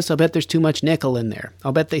doing this. I'll bet there's too much nickel in there.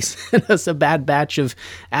 I'll bet they sent us a bad batch of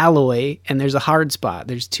alloy and there's a hard spot.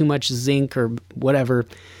 There's too much zinc or whatever.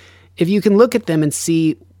 If you can look at them and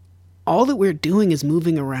see all that we're doing is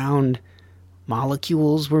moving around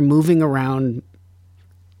molecules, we're moving around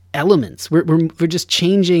elements. We're just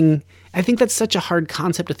changing. I think that's such a hard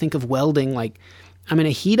concept to think of welding. I'm going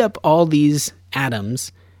to heat up all these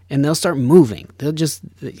atoms and they'll start moving. They'll just,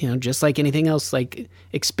 just like anything else, like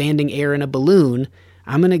expanding air in a balloon,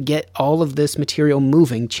 I'm going to get all of this material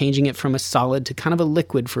moving, changing it from a solid to kind of a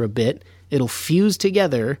liquid for a bit. It'll fuse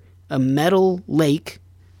together, a metal lake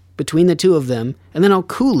between the two of them, and then I'll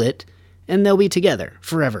cool it and they'll be together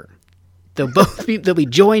forever. They'll be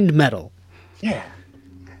joined metal. Yeah.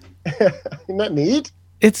 Isn't that neat?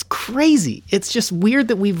 It's crazy. It's just weird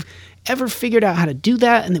that we've ever figured out how to do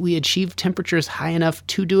that, and that we achieve temperatures high enough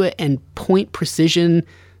to do it and point precision,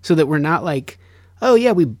 so that we're not like, oh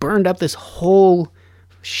yeah, we burned up this whole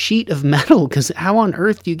sheet of metal, because how on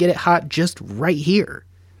earth do you get it hot just right here?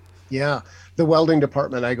 Yeah. The welding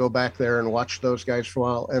department, I go back there and watch those guys for a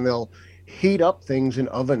while, and they'll heat up things in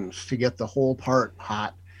ovens to get the whole part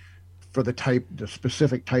hot for the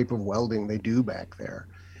specific type of welding they do back there.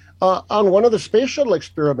 On one of the space shuttle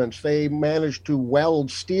experiments, they managed to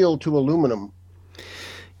weld steel to aluminum.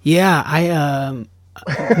 Yeah, I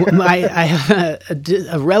have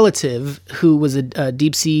a relative who was a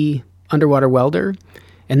deep sea underwater welder,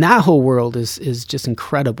 and that whole world is just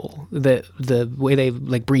incredible. The way they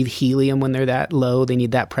breathe helium when they're that low, they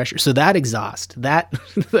need that pressure. So that exhaust, that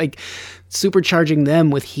supercharging them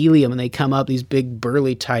with helium, and they come up, these big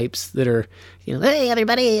burly types that are, hey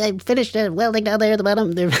everybody, I finished welding down there at the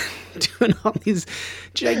bottom. They're doing all these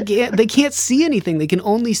gigantic, they can't see anything. They can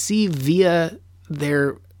only see via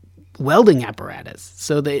their welding apparatus.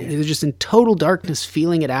 So they're just in total darkness,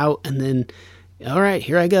 feeling it out, and then, all right,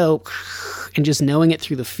 here I go. And just knowing it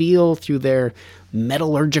through the feel, through their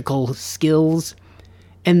metallurgical skills.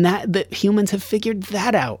 And that humans have figured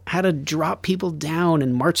that out, how to drop people down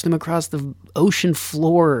and march them across the ocean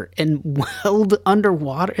floor and weld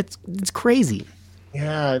underwater. It's crazy.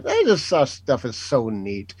 Yeah, I just saw stuff is so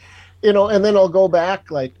neat. And then I'll go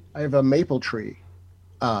back, like I have a maple tree,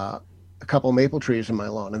 a couple maple trees in my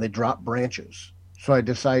lawn, and they drop branches. So I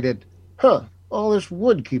decided, all this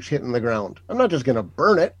wood keeps hitting the ground. I'm not just going to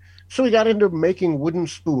burn it. So we got into making wooden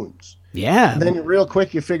spoons. Yeah. And then real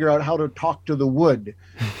quick, you figure out how to talk to the wood,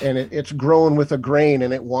 and it's grown with a grain,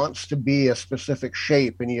 and it wants to be a specific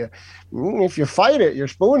shape. And if you fight it, your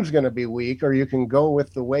spoon's going to be weak, or you can go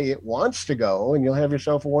with the way it wants to go, and you'll have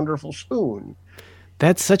yourself a wonderful spoon.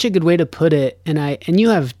 That's such a good way to put it. And you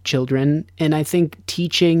have children, and I think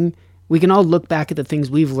teaching, we can all look back at the things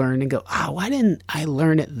we've learned and go, why didn't I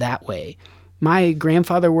learn it that way? My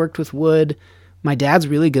grandfather worked with wood. My dad's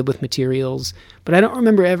really good with materials, but I don't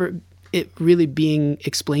remember ever it really being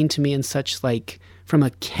explained to me in such, like, from a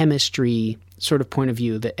chemistry sort of point of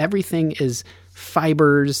view, that everything is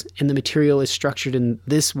fibers and the material is structured in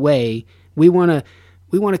this way. We want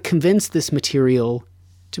to convince this material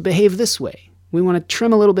to behave this way. We want to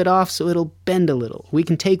trim a little bit off so it'll bend a little. We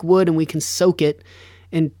can take wood and we can soak it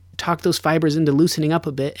and talk those fibers into loosening up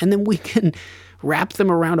a bit, and then we can wrap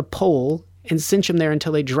them around a pole and cinch them there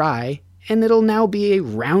until they dry, and it'll now be a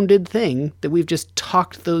rounded thing that we've just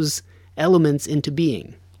talked those elements into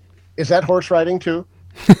being. Is that horse riding too?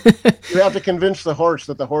 You have to convince the horse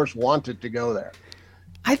that the horse wanted to go there.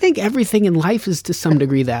 I think everything in life is to some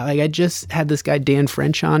degree that. Like, I just had this guy Dan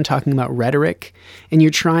French on talking about rhetoric, and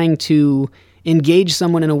you're trying to engage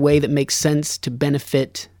someone in a way that makes sense to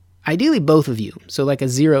benefit ideally both of you. So like a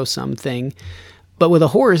zero-sum thing. But with a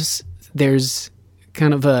horse, there's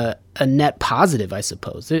kind of a net positive, I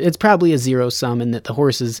suppose. It's probably a zero-sum in that the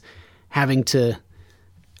horse is having to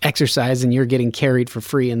exercise and you're getting carried for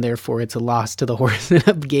free, and therefore it's a loss to the horse and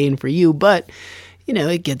a gain for you. But,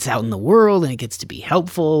 it gets out in the world and it gets to be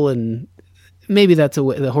helpful, and maybe that's a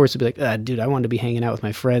way the horse would be like, dude, I want to be hanging out with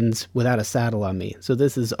my friends without a saddle on me. So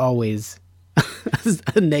this is always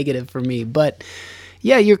a negative for me. But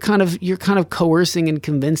yeah, you're kind of coercing and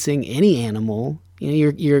convincing any animal.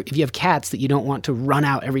 If you have cats that you don't want to run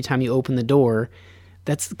out every time you open the door,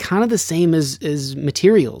 that's kind of the same as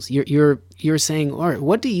materials. You're saying, all right,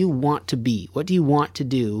 what do you want to be? What do you want to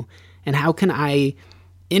do? And how can I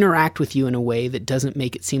interact with you in a way that doesn't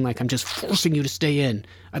make it seem like I'm just forcing you to stay in?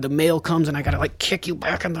 The mail comes and I gotta kick you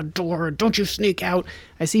back in the door. Don't you sneak out.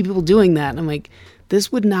 I see people doing that, and I'm like,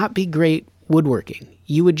 this would not be great woodworking.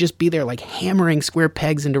 You would just be there hammering square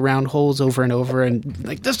pegs into round holes over and over, and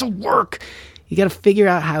this will work. You got to figure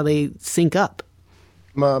out how they sync up.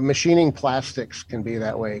 Machining plastics can be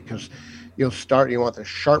that way, because you want the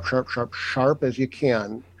sharp as you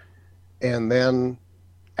can, and then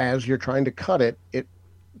as you're trying to cut it, it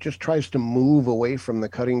just tries to move away from the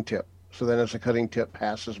cutting tip. So then as the cutting tip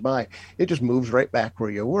passes by, it just moves right back where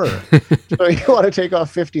you were. So you want to take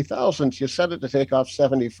off 50 thousandths, you set it to take off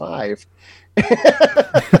 75.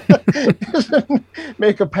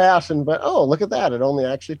 Make a pass, but look at that, it only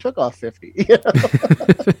actually took off 50.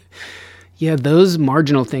 Yeah, those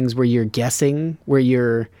marginal things where you're guessing, where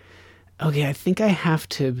you're, okay, I think I have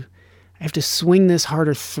to swing this hard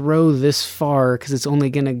or throw this far because it's only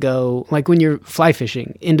going to go, like when you're fly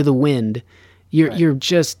fishing into the wind,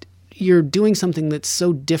 you're doing something that's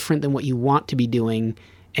so different than what you want to be doing,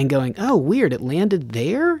 and going, oh, weird, it landed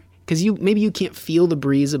there? Because maybe you can't feel the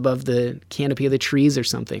breeze above the canopy of the trees or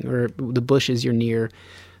something, or the bushes you're near.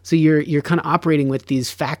 So you're kind of operating with these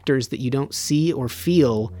factors that you don't see or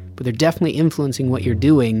feel, but they're definitely influencing what you're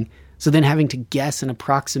doing. So then having to guess and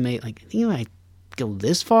approximate, I go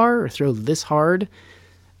this far or throw this hard.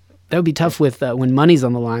 That would be tough with when money's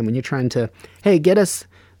on the line, when you're trying to, hey, get us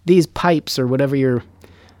these pipes or whatever you're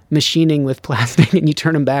machining with plastic, and you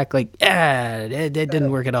turn them back it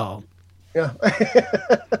didn't work at all. Yeah.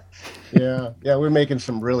 Yeah. We're making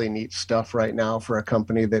some really neat stuff right now for a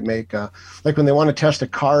company that make, when they want to test a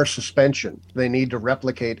car suspension, they need to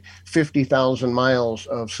replicate 50,000 miles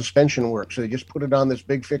of suspension work. So they just put it on this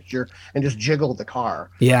big fixture and just jiggle the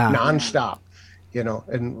car nonstop,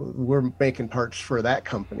 and we're making parts for that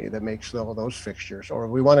company that makes all those fixtures. Or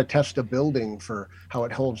we want to test a building for how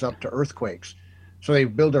it holds up to earthquakes. So they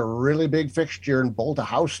build a really big fixture and bolt a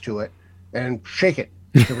house to it. and shake it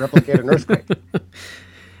to replicate an earthquake.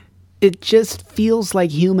 It just feels like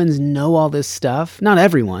humans know all this stuff. Not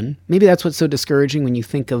everyone. Maybe that's what's so discouraging when you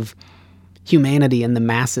think of humanity and the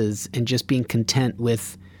masses and just being content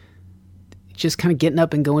with just kind of getting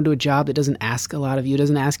up and going to a job that doesn't ask a lot of you,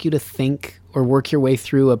 doesn't ask you to think or work your way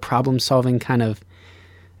through a problem-solving kind of...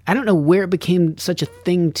 I don't know where it became such a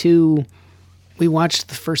thing, too. We watched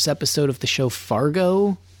the first episode of the show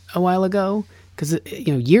Fargo a while ago, because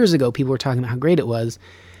years ago people were talking about how great it was.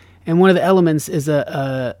 And one of the elements is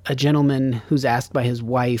a gentleman who's asked by his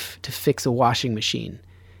wife to fix a washing machine.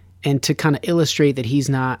 And to kind of illustrate that he's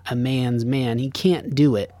not a man's man, he can't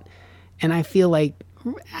do it. And I feel like,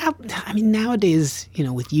 I mean, nowadays,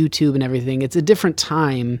 with YouTube and everything, it's a different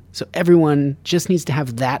time. So everyone just needs to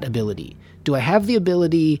have that ability. Do I have the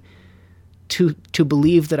ability to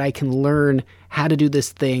believe that I can learn how to do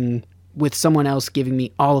this thing with someone else giving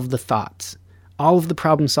me all of the thoughts? All of the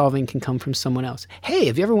problem solving can come from someone else. Hey,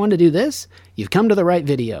 have you ever wanted to do this? You've come to the right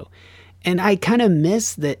video. And I kind of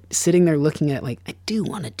miss that, sitting there looking at it like, I do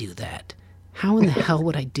want to do that. How in the hell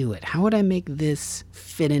would I do it? How would I make this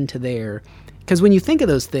fit into there? Because when you think of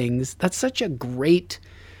those things, that's such a great,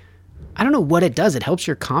 I don't know what it does. It helps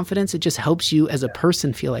your confidence. It just helps you as a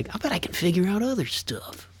person feel like, I bet I can figure out other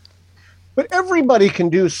stuff. But everybody can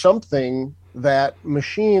do something that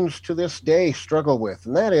machines to this day struggle with.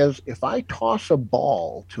 And that is, if I toss a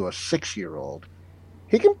ball to a 6-year-old,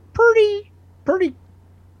 he can pretty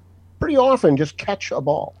often just catch a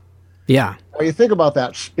ball. Yeah. When you think about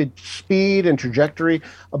that speed and trajectory,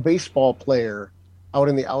 a baseball player out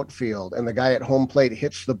in the outfield and the guy at home plate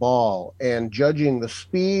hits the ball, and judging the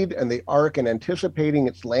speed and the arc and anticipating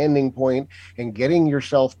its landing point and getting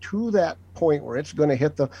yourself to that point where it's going to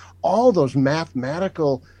hit all those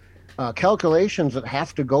mathematical calculations that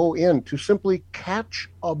have to go in to simply catch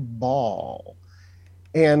a ball.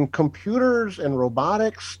 And computers and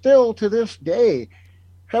robotics still to this day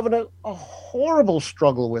having a horrible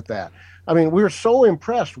struggle with that. I mean, we were so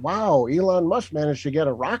impressed. Wow, Elon Musk managed to get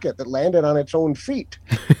a rocket that landed on its own feet.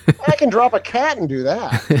 I can drop a cat and do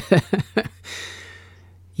that.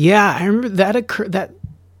 Yeah, I remember that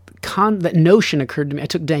notion occurred to me. I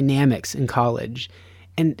took dynamics in college,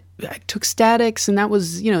 and I took statics, and that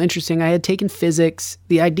was, interesting. I had taken physics.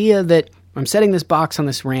 The idea that I'm setting this box on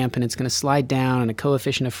this ramp and it's going to slide down, and a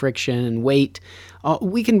coefficient of friction and weight.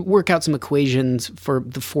 We can work out some equations for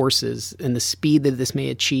the forces and the speed that this may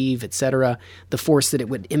achieve, etc. The force that it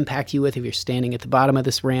would impact you with if you're standing at the bottom of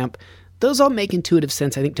this ramp. Those all make intuitive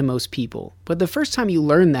sense, I think, to most people. But the first time you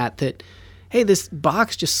learn that, hey, this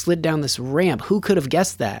box just slid down this ramp, who could have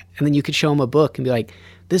guessed that? And then you could show them a book and be like,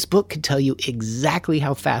 this book could tell you exactly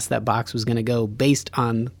how fast that box was going to go based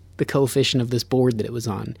on the coefficient of this board that it was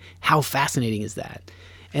on. How fascinating is that?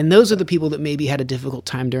 And those are the people that maybe had a difficult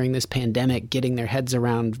time during this pandemic getting their heads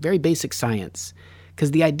around very basic science.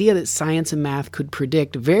 Because the idea that science and math could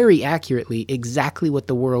predict very accurately exactly what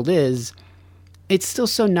the world is, it's still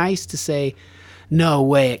so nice to say, no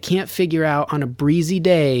way, it can't figure out on a breezy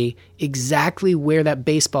day exactly where that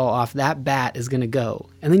baseball off that bat is going to go.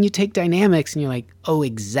 And then you take dynamics and you're like, oh,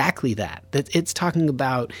 exactly that. It's talking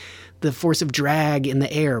about the force of drag in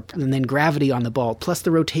the air and then gravity on the ball, plus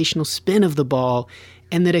the rotational spin of the ball,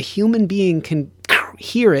 and that a human being can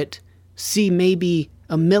hear it, see maybe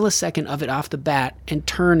a millisecond of it off the bat, and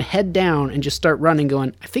turn head down and just start running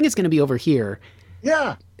going, I think it's going to be over here.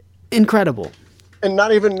 Yeah. Incredible. And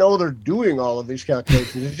not even know they're doing all of these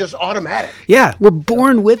calculations. It's just automatic. Yeah, we're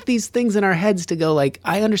born with these things in our heads to go like,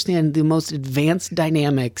 I understand the most advanced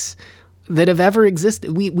dynamics that have ever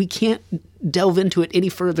existed. We can't delve into it any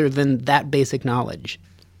further than that basic knowledge.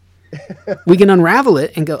 We can unravel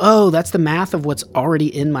it and go, oh, that's the math of what's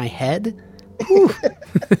already in my head.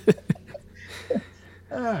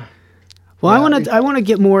 Well, I want to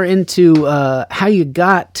get more into how you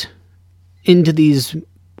got into these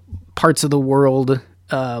parts of the world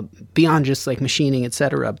beyond just like machining,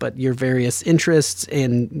 etc., but your various interests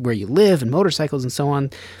and where you live and motorcycles and so on.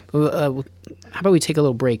 How about we take a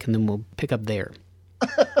little break and then we'll pick up there.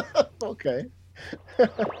 Okay.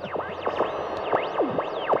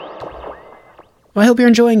 Well, I hope you're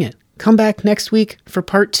enjoying it. Come back next week for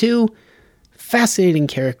part 2. Fascinating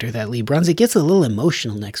character, that Lee Bruns. It gets a little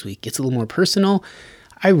emotional next week. Gets a little more personal.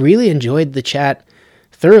 I really enjoyed the chat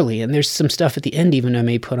thoroughly, and there's some stuff at the end even I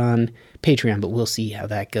may put on Patreon, but we'll see how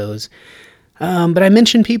that goes. But I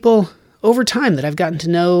mentioned people over time that I've gotten to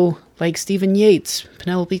know, like Stephen Yates,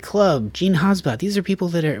 Penelope Clubb, Gene Hosbot. These are people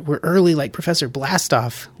that were early, like Professor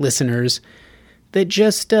Blastoff listeners that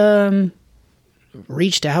just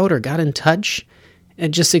reached out or got in touch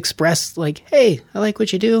and just expressed like, hey, I like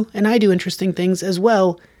what you do, and I do interesting things as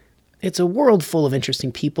well. It's a world full of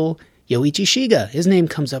interesting people. Yoichi Shiga, his name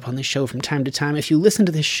comes up on the show from time to time. If you listen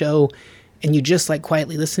to this show and you just like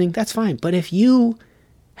quietly listening, that's fine. But if you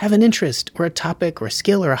have an interest or a topic or a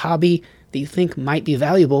skill or a hobby that you think might be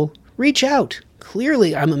valuable, reach out.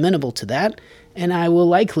 Clearly, I'm amenable to that, and I will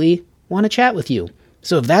likely want to chat with you.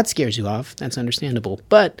 So if that scares you off, that's understandable.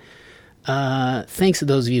 But thanks to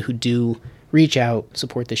those of you who do reach out,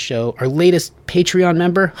 support the show. Our latest Patreon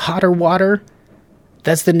member, Hotter Water,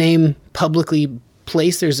 that's the name publicly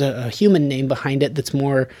placed. There's a human name behind it that's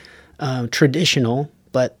more traditional,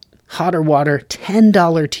 but Hotter Water,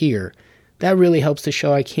 $10 tier. That really helps the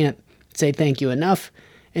show. I can't say thank you enough.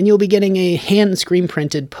 And you'll be getting a hand screen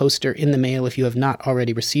printed poster in the mail if you have not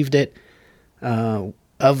already received it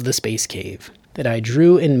of the Space Cave that I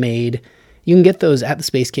drew and made. You can get those at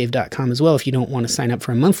thespacecave.com as well if you don't want to sign up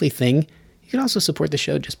for a monthly thing. You can also support the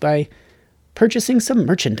show just by purchasing some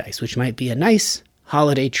merchandise, which might be a nice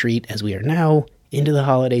holiday treat as we are now into the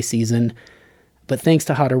holiday season. But thanks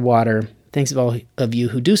to Hotter Water, thanks to all of you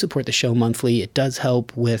who do support the show monthly. It does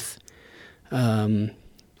help with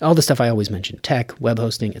all the stuff I always mention, tech, web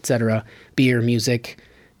hosting, etc., beer, music.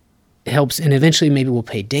 It helps, and eventually maybe we'll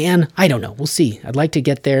pay Dan. I don't know. We'll see. I'd like to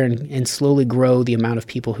get there and slowly grow the amount of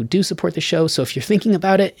people who do support the show. So if you're thinking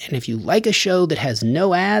about it, and if you like a show that has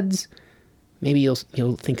no ads, maybe you'll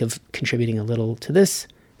think of contributing a little to this,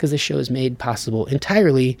 because this show is made possible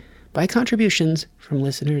entirely by contributions from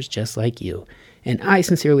listeners just like you. And I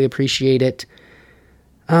sincerely appreciate it.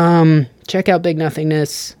 Check out Big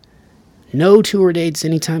Nothingness. No tour dates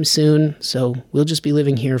anytime soon, so we'll just be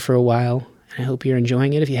living here for a while. I hope you're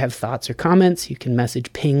enjoying it. If you have thoughts or comments, you can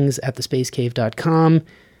message pings@thespacecave.com,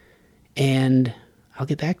 and I'll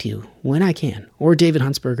get back to you when I can, or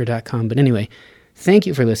davidhuntsberger.com. But anyway, thank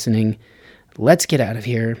you for listening. Let's get out of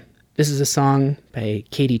here. This is a song by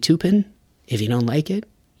Katie Tupin. If you don't like it,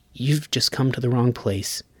 you've just come to the wrong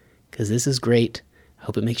place, because this is great. I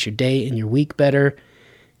hope it makes your day and your week better.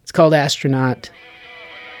 It's called Astronaut.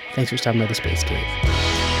 Thanks for stopping by the Space Cave.